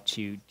small,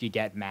 to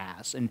get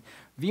mass. And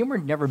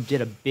VMware never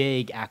did a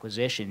big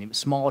acquisition. It was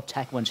small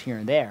tech ones here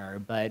and there,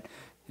 but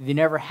they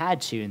never had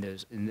to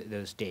in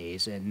those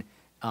days. And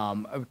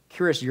I'm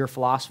curious your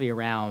philosophy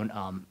around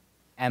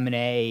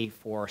M&A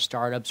for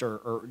startups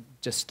or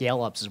just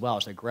scale-ups as well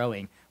as they're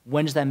growing.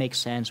 When does that make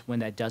sense? When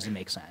that doesn't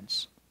make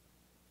sense?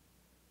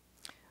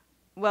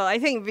 Well, I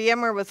think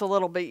VMware was a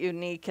little bit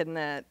unique in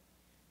that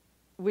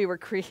we were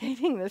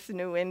creating this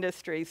new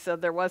industry, so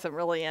there wasn't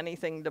really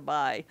anything to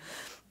buy.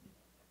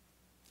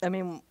 I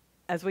mean,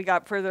 as we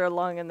got further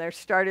along, and there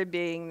started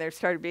being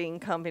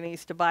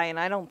companies to buy, and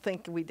I don't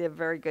think we did a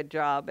very good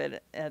job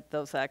at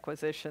those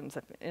acquisitions,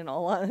 in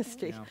all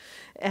honesty. Yeah.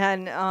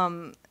 And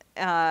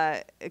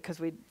because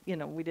we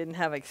didn't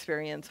have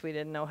experience, we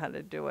didn't know how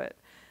to do it.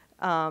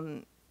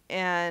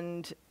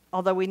 And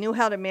although we knew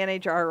how to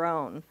manage our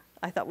own,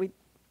 I thought we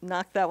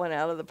knocked that one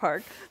out of the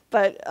park.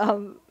 But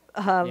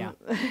Yeah.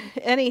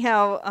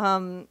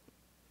 anyhow,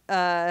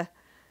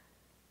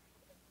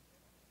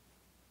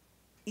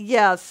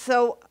 yeah,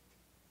 so,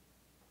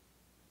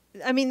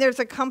 I mean, there's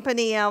a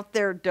company out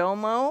there,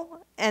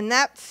 Domo, and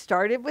that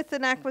started with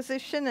an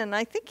acquisition, and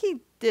I think he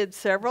did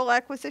several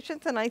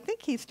acquisitions, and I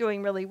think he's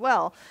doing really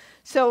well.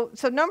 So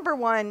number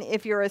one,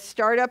 if you're a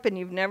startup and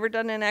you've never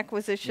done an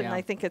acquisition, Yeah.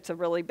 I think it's a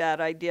really bad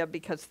idea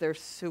because they're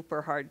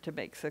super hard to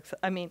make success.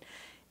 I mean,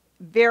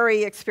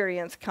 very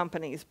experienced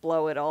companies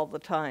blow it all the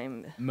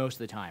time. Most of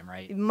the time,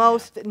 right?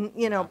 Most, Yeah.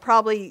 Yeah.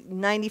 probably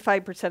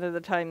 95% of the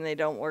time they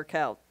don't work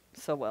out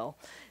so well.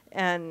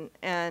 And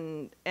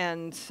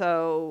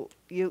so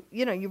you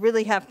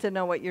really have to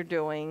know what you're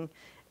doing,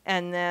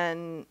 and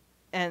then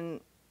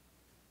it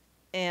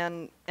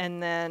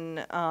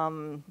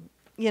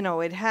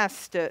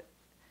has to,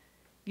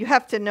 you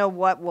have to know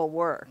what will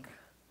work,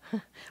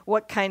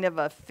 what kind of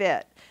a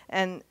fit.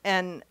 And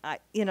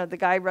the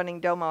guy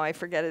running Domo, I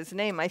forget his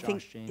name. I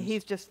think James.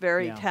 he's just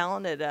very Yeah.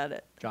 talented at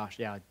it. Josh,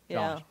 yeah,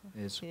 Yeah. Josh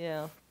is.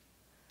 Yeah.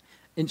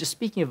 And just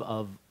speaking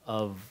of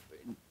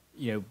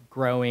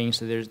growing,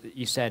 so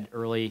you said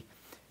early,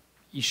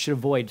 you should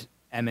avoid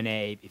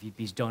M&A if you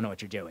don't know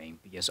what you're doing,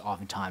 because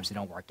oftentimes they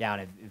don't work out.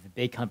 If a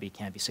big company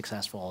can't be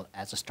successful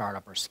as a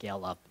startup or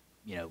scale up,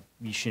 you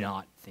should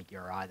not think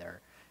you're either.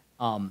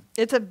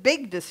 It's a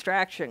big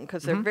distraction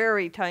because they're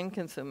very time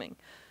consuming.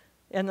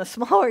 And the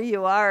smaller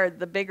you are,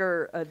 the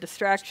bigger a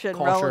distraction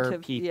Culture,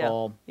 relative.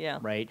 people, Yeah.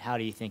 right? How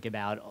do you think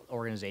about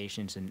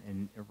organizations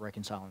and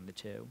reconciling the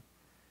two?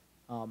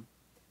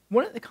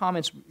 One of the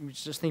comments,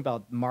 just think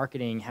about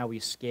marketing, how we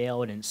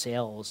scale it in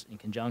sales in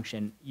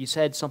conjunction. You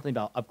said something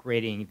about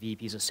upgrading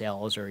VPs of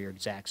sales or your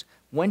execs.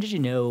 When did you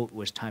know it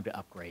was time to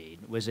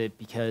upgrade? Was it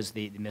because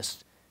they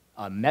missed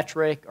a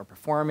metric or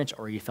performance,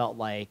 or you felt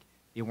like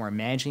they weren't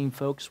managing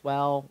folks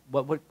well?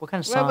 What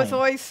kind of sign? Well, it was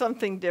always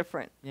something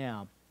different.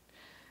 Yeah.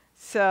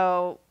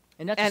 So.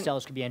 And not just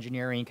sales, could be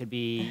engineering, could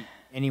be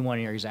anyone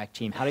in your exec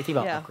team. How do you think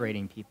about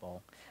upgrading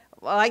people?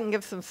 Well, I can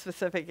give some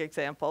specific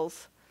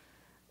examples.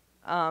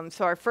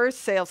 So our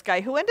first sales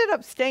guy, who ended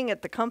up staying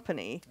at the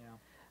company,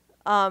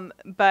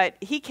 but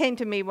he came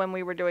to me when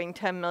we were doing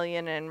 10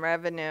 million in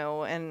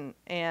revenue,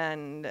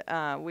 and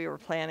we were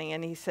planning,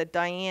 and he said,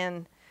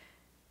 "Diane,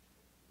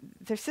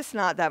 there's just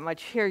not that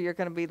much here. You're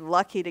going to be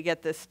lucky to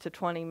get this to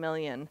 20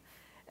 million."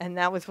 And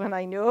that was when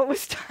I knew it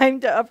was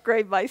time to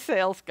upgrade my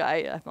sales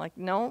guy. I'm like,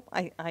 no,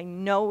 I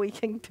know we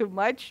can do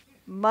much,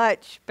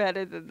 much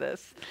better than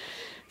this.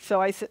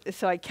 So I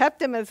kept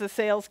him as a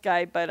sales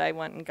guy, but I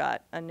went and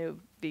got a new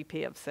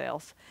VP of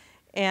sales.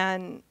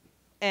 And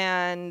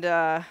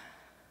the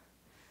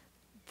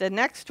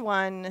next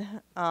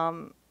one,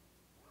 I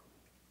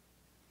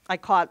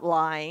caught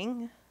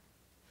lying.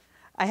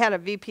 I had a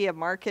VP of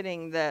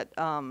marketing that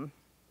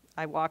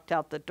I walked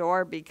out the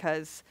door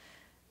because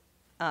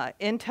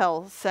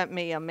Intel sent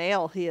me a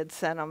mail he had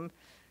sent them,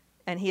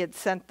 and he had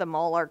sent them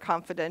all our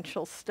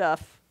confidential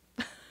stuff,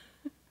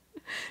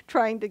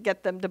 trying to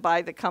get them to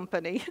buy the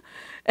company.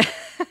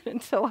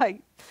 And so I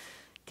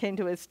came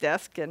to his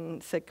desk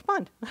and said, "Come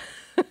on,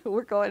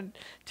 we're going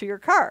to your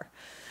car."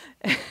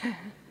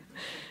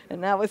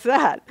 And that was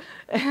that.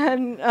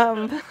 And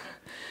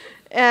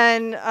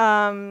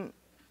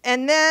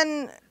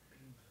then,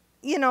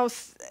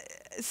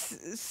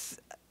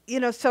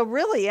 so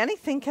really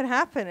anything can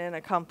happen in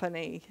a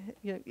company.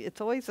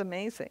 It's always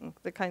amazing,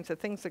 the kinds of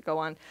things that go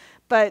on.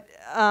 But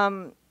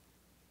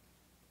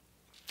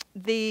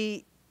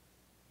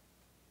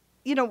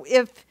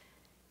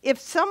if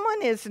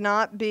someone is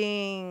not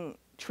being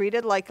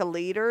treated like a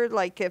leader,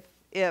 like if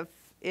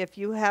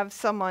you have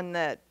someone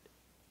that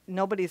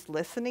nobody's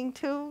listening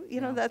to,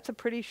 that's a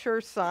pretty sure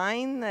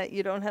sign that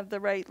you don't have the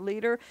right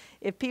leader.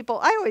 I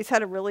always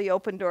had a really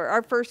open door.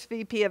 Our first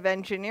VP of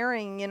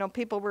engineering,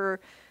 people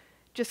were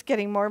just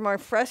getting more and more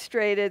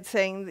frustrated,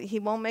 saying he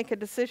won't make a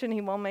decision, and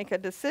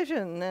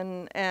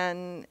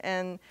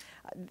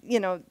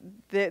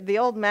the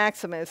old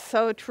maxim is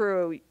so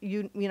true.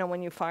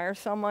 When you fire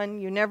someone,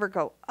 you never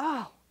go,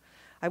 "Oh,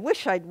 I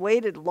wish I'd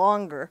waited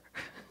longer."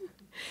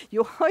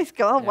 You always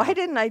go, "Oh, why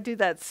didn't I do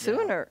that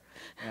sooner?"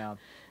 Yeah.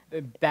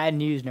 Bad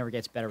news never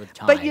gets better with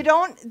time. But you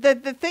don't,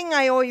 the thing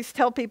I always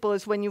tell people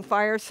is when you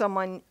fire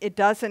someone, it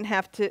doesn't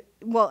have to,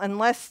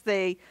 unless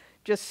they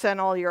just send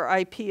all your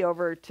IP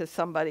over to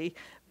somebody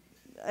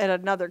at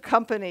another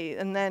company,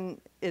 and then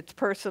it's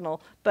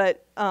personal.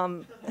 But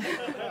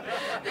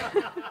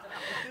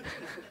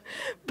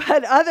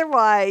but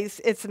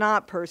otherwise, it's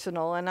not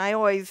personal. And I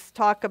always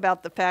talk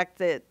about the fact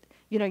that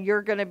you know,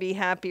 you're going to be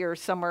happier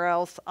somewhere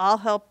else. I'll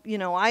help, you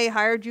know, I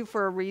hired you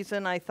for a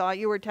reason. I thought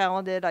you were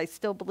talented. I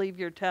still believe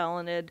you're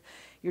talented.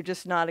 You're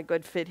just not a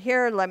good fit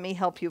here. Let me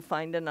help you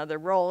find another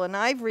role. And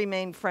I've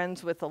remained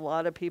friends with a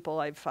lot of people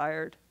I've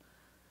fired.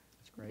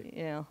 That's great.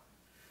 Yeah.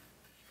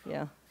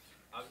 Yeah.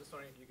 I was just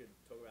wondering if you could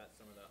talk about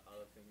some of the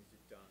other things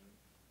you've done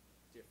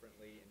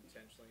differently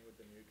intentionally with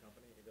the new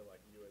company, either like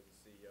you as a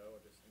CEO or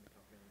just in the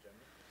company in general.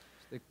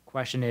 The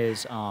question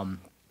is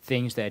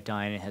things that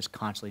Diane has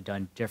constantly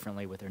done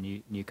differently with her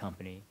new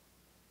company.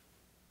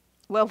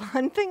 Well,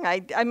 one thing,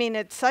 I mean,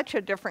 it's such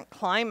a different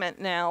climate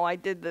now. I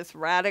did this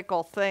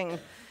radical thing,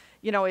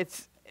 you know,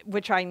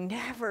 which I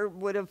never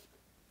would have,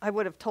 I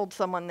would have told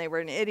someone they were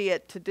an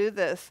idiot to do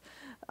this.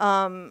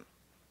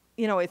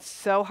 You know, it's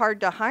so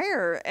hard to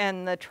hire,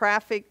 and the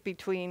traffic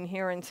between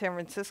here and San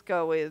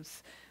Francisco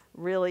is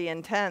really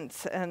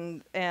intense.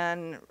 And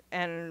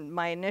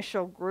my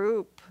initial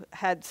group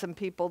had some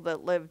people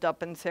that lived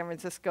up in San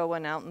Francisco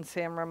and out in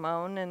San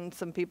Ramon, and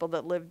some people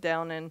that lived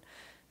down in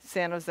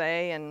San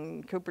Jose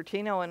and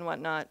Cupertino and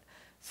whatnot.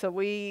 So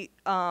we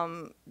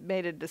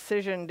made a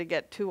decision to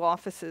get 2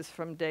 offices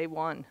from day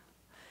one.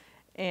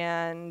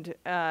 And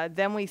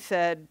then we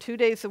said 2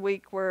 days a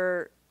week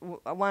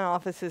one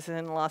office is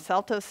in Los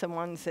Altos and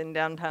one's in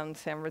downtown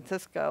San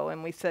Francisco.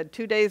 And we said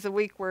 2 days a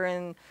week we're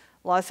in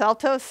Los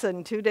Altos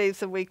and 2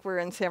 days a week we're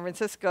in San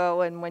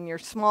Francisco. And when you're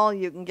small,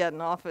 you can get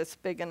an office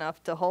big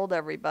enough to hold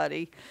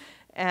everybody.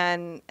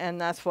 And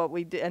that's what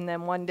we did. And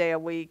then 1 day a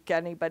week,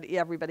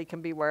 everybody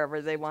can be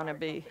wherever they want to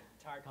be.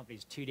 Entire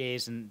company's 2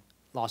 days in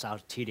Los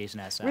Altos, 2 days in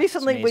SF.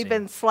 Recently, we've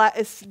been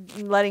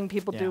letting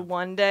people do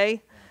 1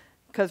 day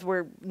because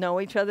we know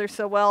each other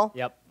so well.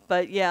 Yep.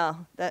 But yeah,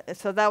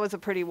 so that was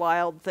a pretty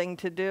wild thing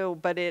to do,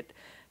 but it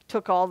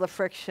took all the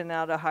friction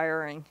out of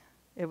hiring.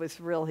 It was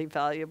really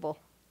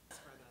valuable. I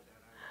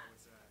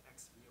was an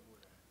ex-VMware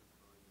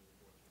employee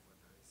working for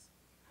NICE.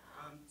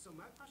 So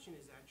my question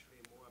is actually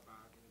more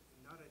about,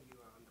 now that you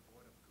are on the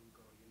board of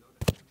Google, you know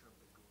the culture of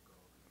the Google.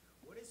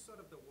 What is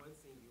sort of the one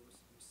thing you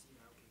see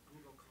that, okay,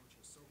 Google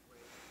culture is so great,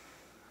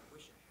 and I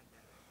wish I had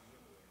that at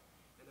VMware.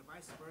 And the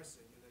vice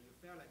versa, you know, you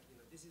feel like, you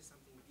know, this is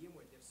something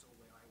VMware did so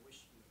well, I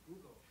wish, you know,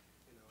 Google,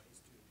 you know, is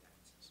doing that.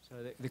 So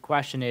the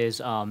question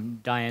is,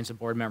 Diane's a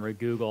board member at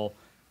Google.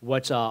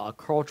 What's a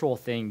cultural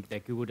thing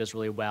that Google does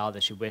really well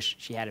that she wished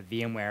she had at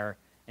VMware,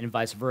 and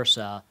vice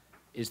versa?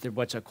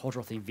 What's a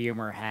cultural thing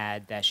VMware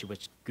had that she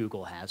wished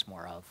Google has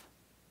more of?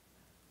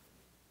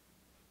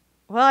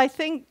 Well, I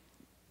think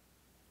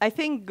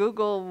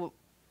Google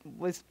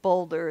was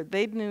bolder.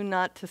 They knew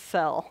not to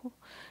sell,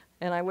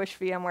 and I wish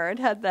VMware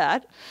had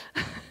that.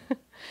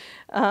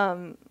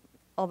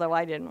 Although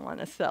I didn't want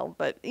to sell,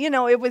 but you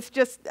know, it was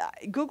just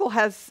Google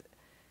has,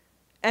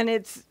 and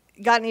it's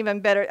gotten even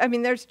better. I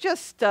mean, there's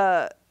just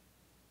a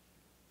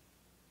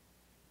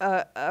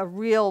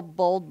real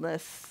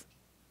boldness,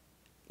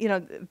 you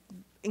know,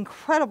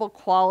 incredible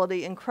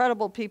quality,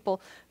 incredible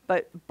people,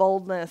 but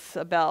boldness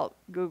about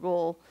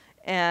Google,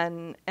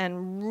 and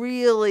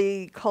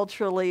really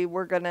culturally,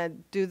 we're going to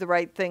do the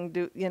right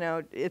thing. You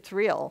know, it's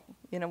real.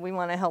 You know, we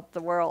want to help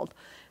the world,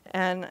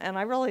 and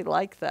I really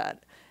like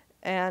that.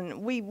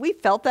 And we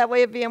felt that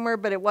way at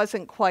VMware, but it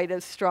wasn't quite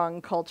as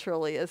strong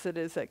culturally as it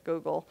is at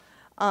Google.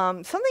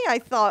 Something I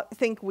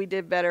think we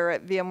did better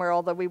at VMware,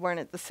 although we weren't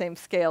at the same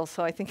scale,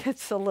 so I think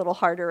it's a little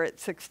harder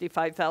at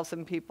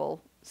 65,000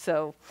 people.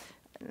 So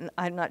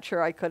I'm not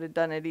sure I could have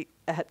done it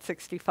at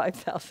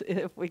 65,000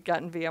 if we'd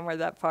gotten VMware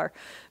that far.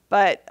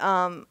 But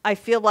I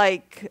feel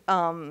like,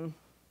 actually,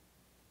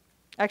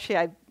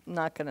 I'm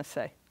not going to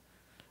say.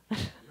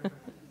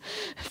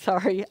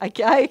 Sorry,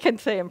 I can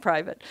say in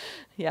private.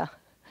 Yeah.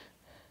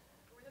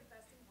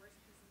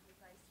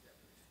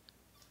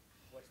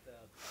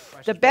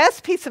 The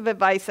best piece of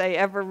advice I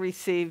ever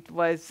received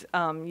was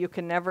you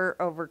can never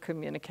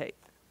over-communicate.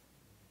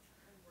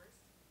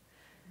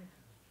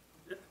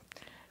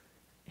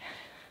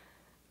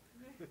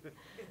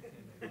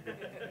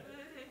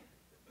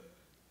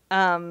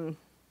 You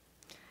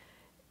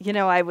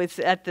know, I was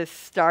at this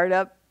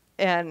startup,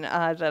 and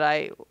that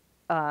I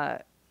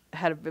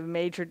had a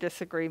major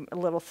disagreement, a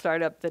little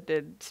startup that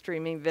did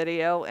streaming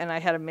video, and I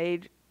had a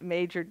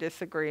major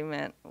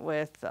disagreement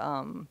with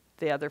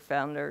the other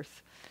founders.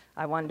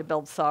 I wanted to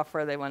build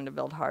software, they wanted to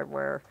build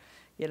hardware,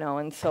 you know,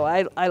 and so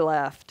I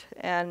left.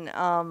 And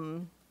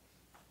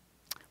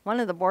one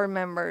of the board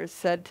members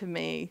said to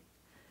me,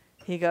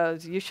 he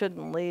goes, "You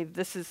shouldn't leave.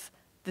 This is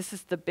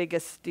the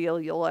biggest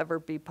deal you'll ever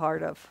be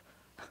part of."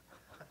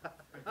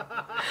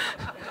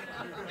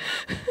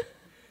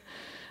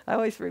 I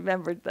always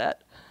remembered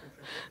that.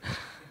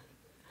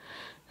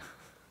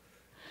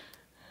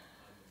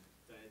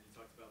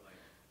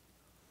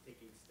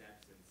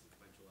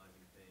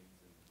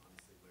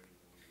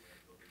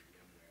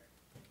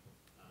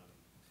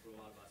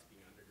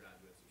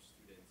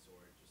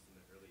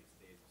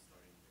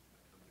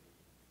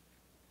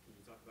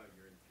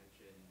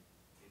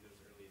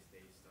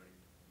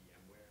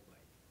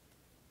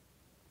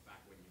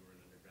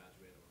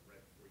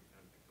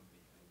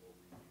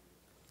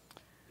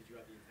 you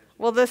had the intention?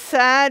 Well, the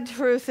sad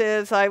truth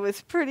is I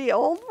was pretty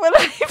old when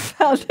I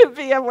founded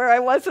VMware. I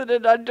wasn't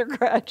an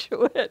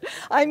undergraduate.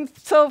 I'm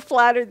so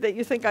flattered that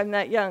you think I'm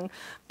that young.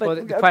 But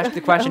Well,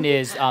 the question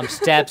is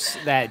steps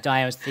that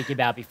Diane was thinking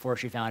about before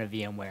she founded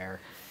VMware.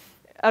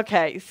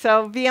 Okay,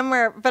 so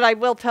VMware, but I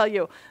will tell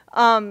you.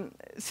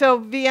 So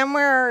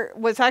VMware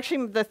was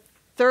actually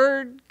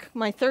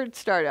my third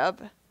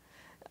startup.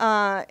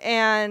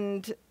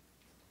 And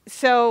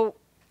so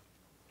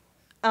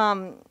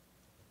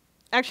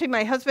actually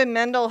my husband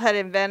Mendel had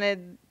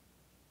invented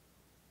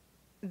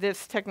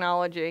this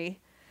technology,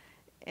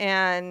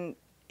 and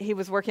he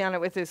was working on it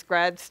with his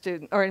grad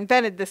student, or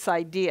invented this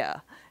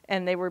idea,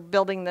 and they were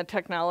building the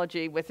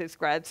technology with his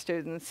grad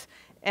students.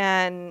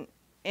 And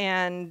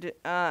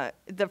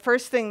the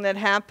first thing that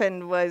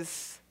happened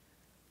was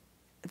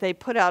they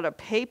put out a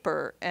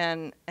paper,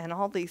 and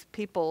all these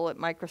people at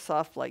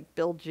Microsoft, like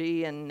Bill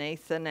G. and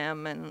Nathan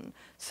M. and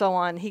so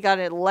on, he got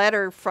a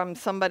letter from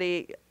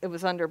somebody, it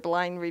was under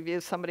blind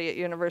review, somebody at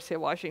University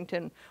of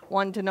Washington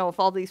wanted to know if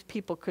all these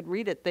people could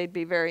read it, they'd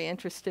be very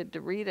interested to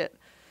read it.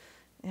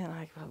 And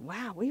I go,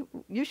 wow,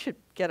 you should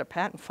get a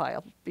patent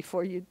file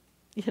before you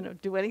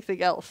do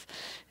anything else.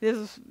 This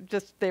was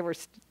just, it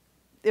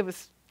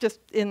was just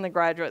in the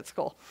graduate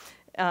school.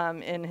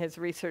 In his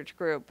research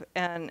group,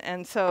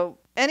 and so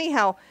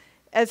anyhow,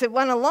 as it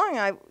went along,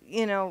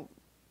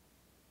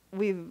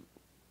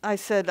 I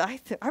said I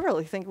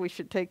really think we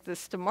should take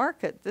this to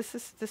market. This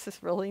is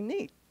really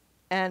neat,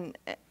 and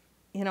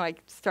I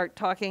start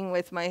talking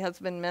with my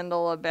husband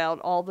Mendel about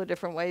all the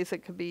different ways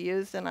it could be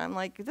used, and I'm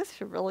like, this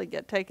should really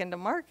get taken to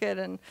market.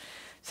 And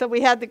so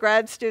we had the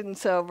grad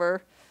students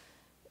over,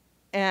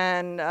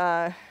 and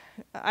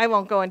I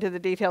won't go into the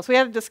details. We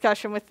had a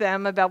discussion with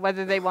them about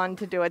whether they wanted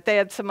to do it. They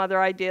had some other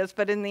ideas,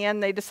 but in the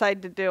end, they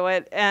decided to do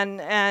it.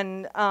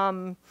 And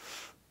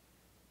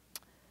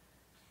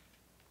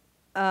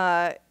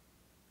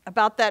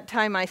about that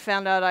time, I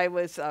found out I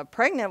was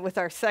pregnant with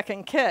our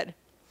second kid.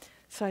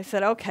 So I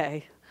said,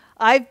 okay,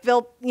 I've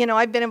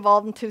been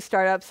involved in 2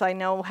 startups. I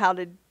know how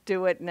to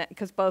do it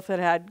because both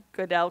had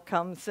good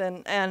outcomes.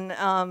 And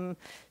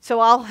so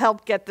I'll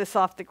help get this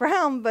off the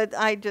ground, but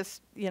I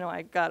just,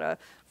 I got a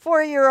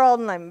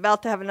 4-year-old and I'm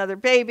about to have another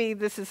baby.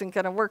 This isn't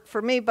going to work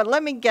for me, but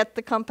let me get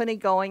the company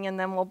going and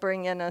then we'll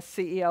bring in a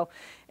CEO.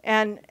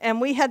 And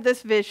we had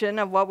this vision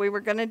of what we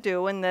were going to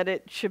do, and that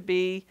it should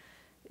be,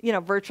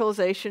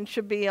 virtualization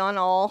should be on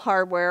all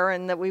hardware,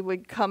 and that we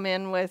would come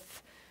in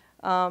with,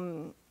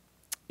 the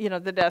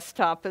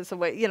desktop as a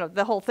way,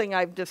 the whole thing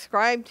I've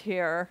described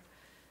here.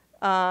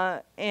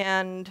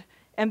 And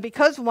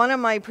because one of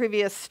my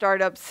previous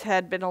startups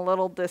had been a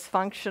little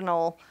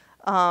dysfunctional,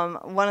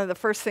 one of the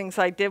first things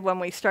I did when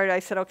we started, I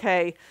said,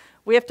 okay,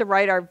 we have to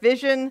write our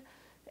vision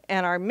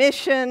and our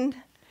mission,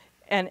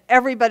 and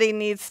everybody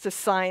needs to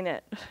sign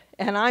it.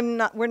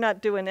 And we're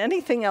not doing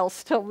anything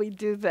else till we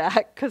do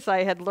that, because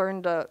I had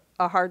learned a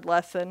hard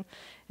lesson,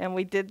 and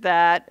we did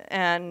that,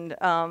 and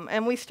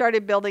we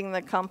started building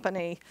the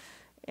company,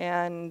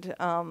 and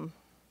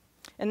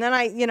then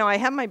I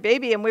had my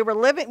baby, and we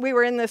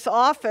were in this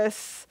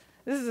office.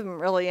 This isn't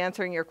really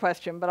answering your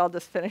question, but I'll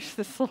just finish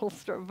this little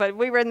story. But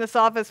we were in this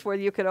office where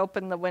you could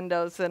open the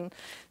windows, and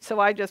so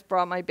I just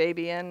brought my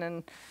baby in,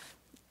 and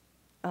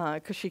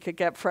because she could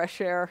get fresh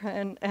air,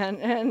 and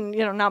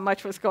not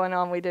much was going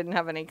on. We didn't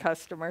have any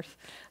customers.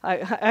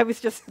 I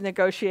was just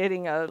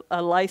negotiating a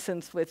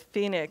license with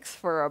Phoenix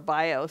for a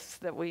BIOS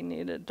that we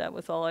needed. That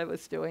was all I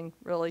was doing,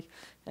 really,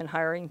 and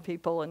hiring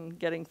people and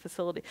getting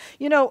facility.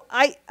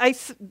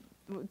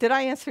 Did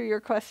I answer your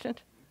question?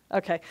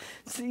 Okay.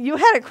 So you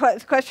had a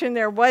question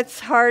there. What's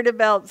hard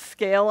about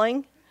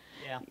scaling?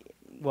 Yeah.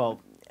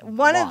 Well,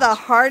 one of the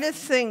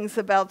hardest things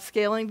about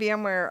scaling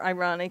VMware,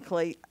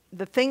 ironically,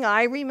 the thing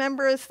I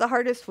remember as the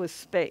hardest was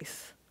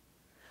space.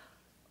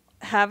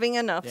 Having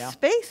enough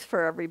space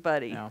for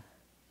everybody. Yeah.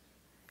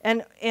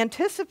 And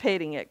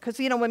anticipating it. Because,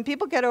 when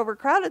people get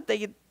overcrowded,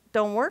 they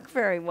don't work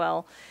very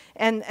well.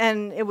 And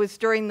it was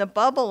during the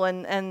bubble,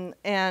 and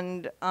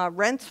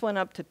rents went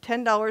up to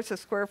 $10 a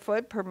square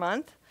foot per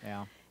month.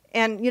 Yeah.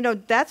 And,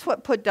 that's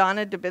what put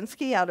Donna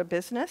Dubinsky out of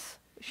business.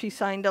 She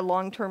signed a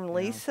long-term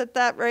lease at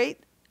that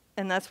rate,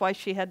 and that's why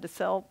she had to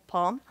sell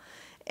Palm.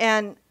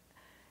 And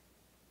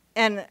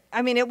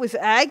I mean, it was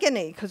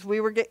agony, because we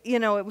were,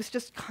 it was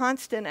just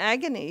constant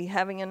agony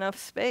having enough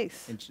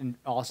space. And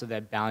also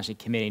that balancing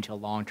committing to a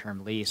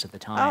long-term lease at the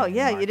time. Oh,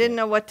 yeah, you didn't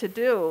know what to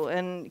do.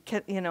 And,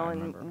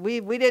 and we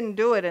didn't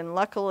do it, and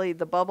luckily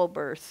the bubble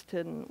burst,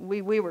 and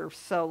we were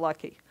so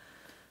lucky.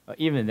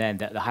 Even then,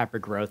 the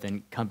hyper-growth,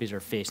 and companies are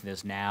facing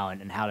this now,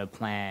 and how to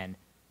plan.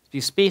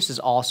 Because space is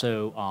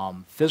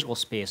also physical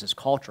space is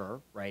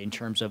culture, right, in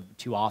terms of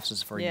 2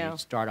 offices for a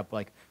startup,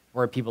 like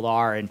where people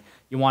are, and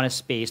you want a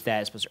space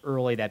that is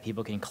early that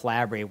people can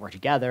collaborate, work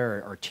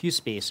together, or 2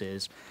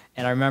 spaces.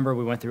 And I remember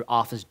we went through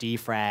Office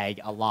defrag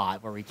a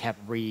lot, where we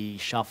kept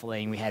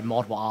reshuffling. We had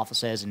multiple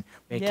offices, and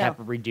we kept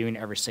redoing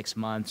every 6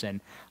 months.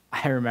 And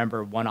I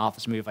remember one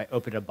office move, I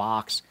opened a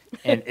box,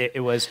 and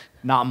it was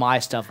not my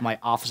stuff, my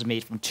office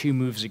mate from 2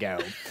 moves ago.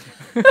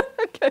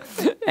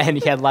 and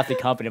he had left the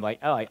company. I'm like,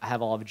 oh, I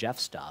have all of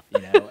Jeff's stuff,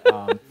 you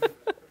know.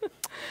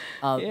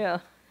 Yeah.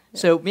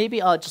 So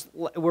maybe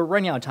we're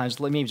running out of time.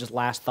 So maybe just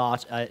last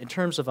thoughts in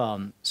terms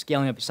of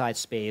scaling up besides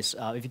space.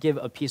 If you give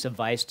a piece of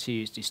advice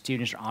to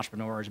students or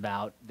entrepreneurs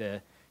about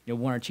the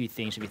one or two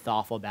things to be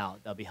thoughtful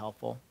about, that'll be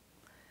helpful.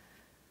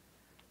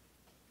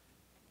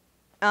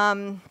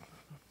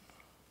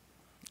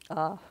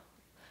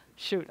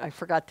 Shoot, I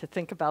forgot to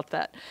think about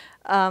that.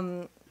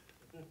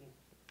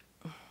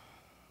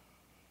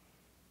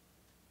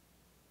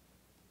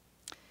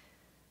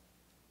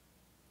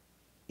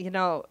 You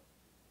know,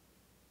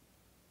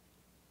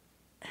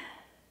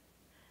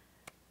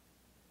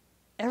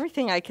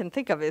 everything I can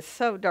think of is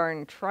so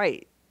darn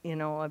trite, you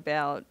know,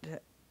 about,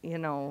 you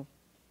know,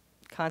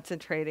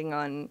 concentrating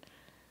on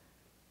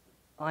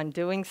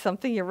doing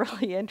something you're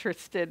really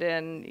interested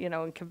in, you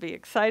know, and can be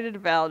excited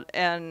about,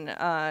 and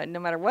no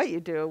matter what you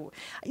do.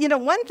 You know,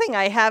 one thing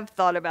I have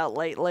thought about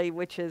lately,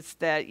 which is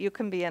that you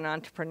can be an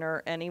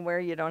entrepreneur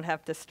anywhere. You don't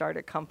have to start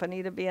a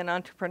company to be an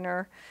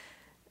entrepreneur.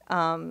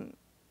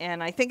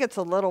 And I think it's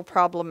a little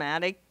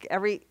problematic.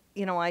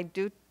 You know, I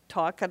do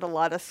talk at a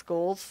lot of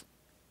schools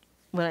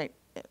when I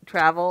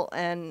travel,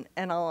 and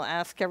I'll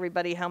ask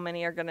everybody how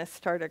many are going to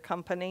start a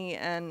company,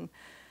 and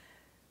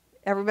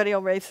everybody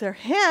will raise their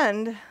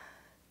hand.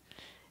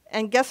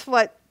 And guess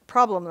what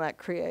problem that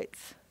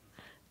creates?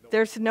 Nope.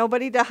 There's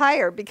nobody to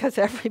hire because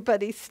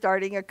everybody's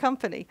starting a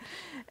company,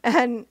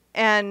 and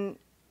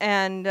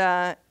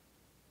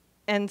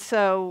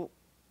so,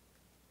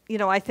 you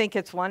know, I think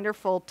it's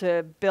wonderful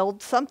to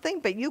build something,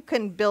 but you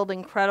can build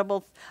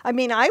incredible. I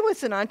mean, I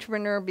was an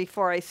entrepreneur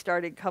before I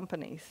started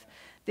companies.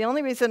 The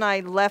only reason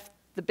I left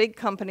the big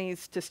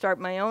companies to start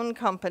my own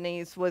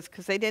companies was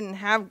because they didn't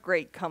have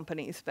great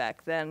companies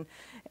back then.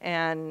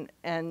 And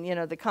you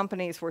know, the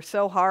companies were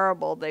so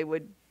horrible, they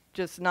would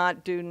just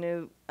not do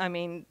new, I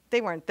mean, they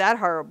weren't that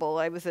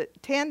horrible.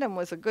 Tandem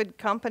was a good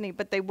company,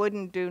 but they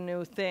wouldn't do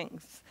new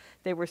things.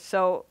 They were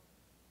so,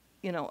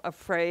 you know,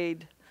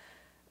 afraid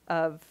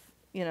of,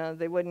 you know,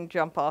 they wouldn't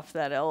jump off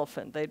that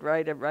elephant. They'd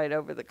ride it right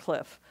over the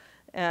cliff.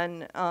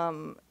 And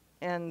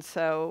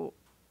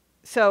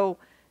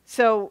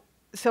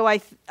so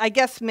I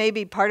guess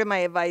maybe part of my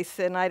advice,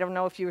 and I don't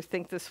know if you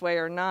think this way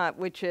or not,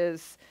 which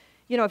is,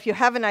 you know, if you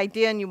have an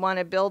idea and you want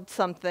to build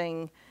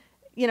something,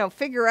 you know,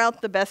 figure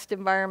out the best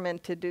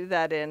environment to do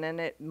that in. And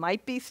it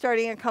might be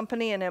starting a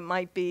company, and it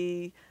might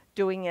be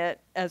doing it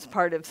as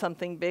part of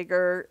something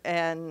bigger.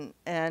 And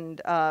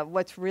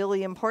what's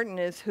really important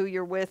is who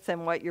you're with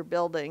and what you're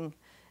building.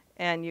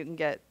 And you can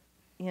get,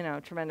 you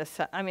know, tremendous,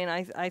 I mean,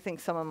 I think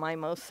some of my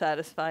most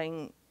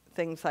satisfying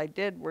things I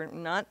did were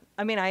not,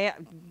 I mean,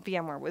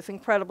 VMware was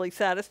incredibly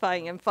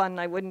satisfying and fun.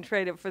 I wouldn't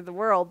trade it for the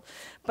world,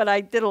 but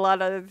I did a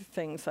lot of other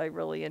things I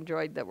really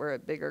enjoyed that were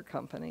at bigger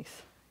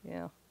companies.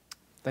 Yeah.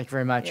 Thank you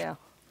very much. Yeah.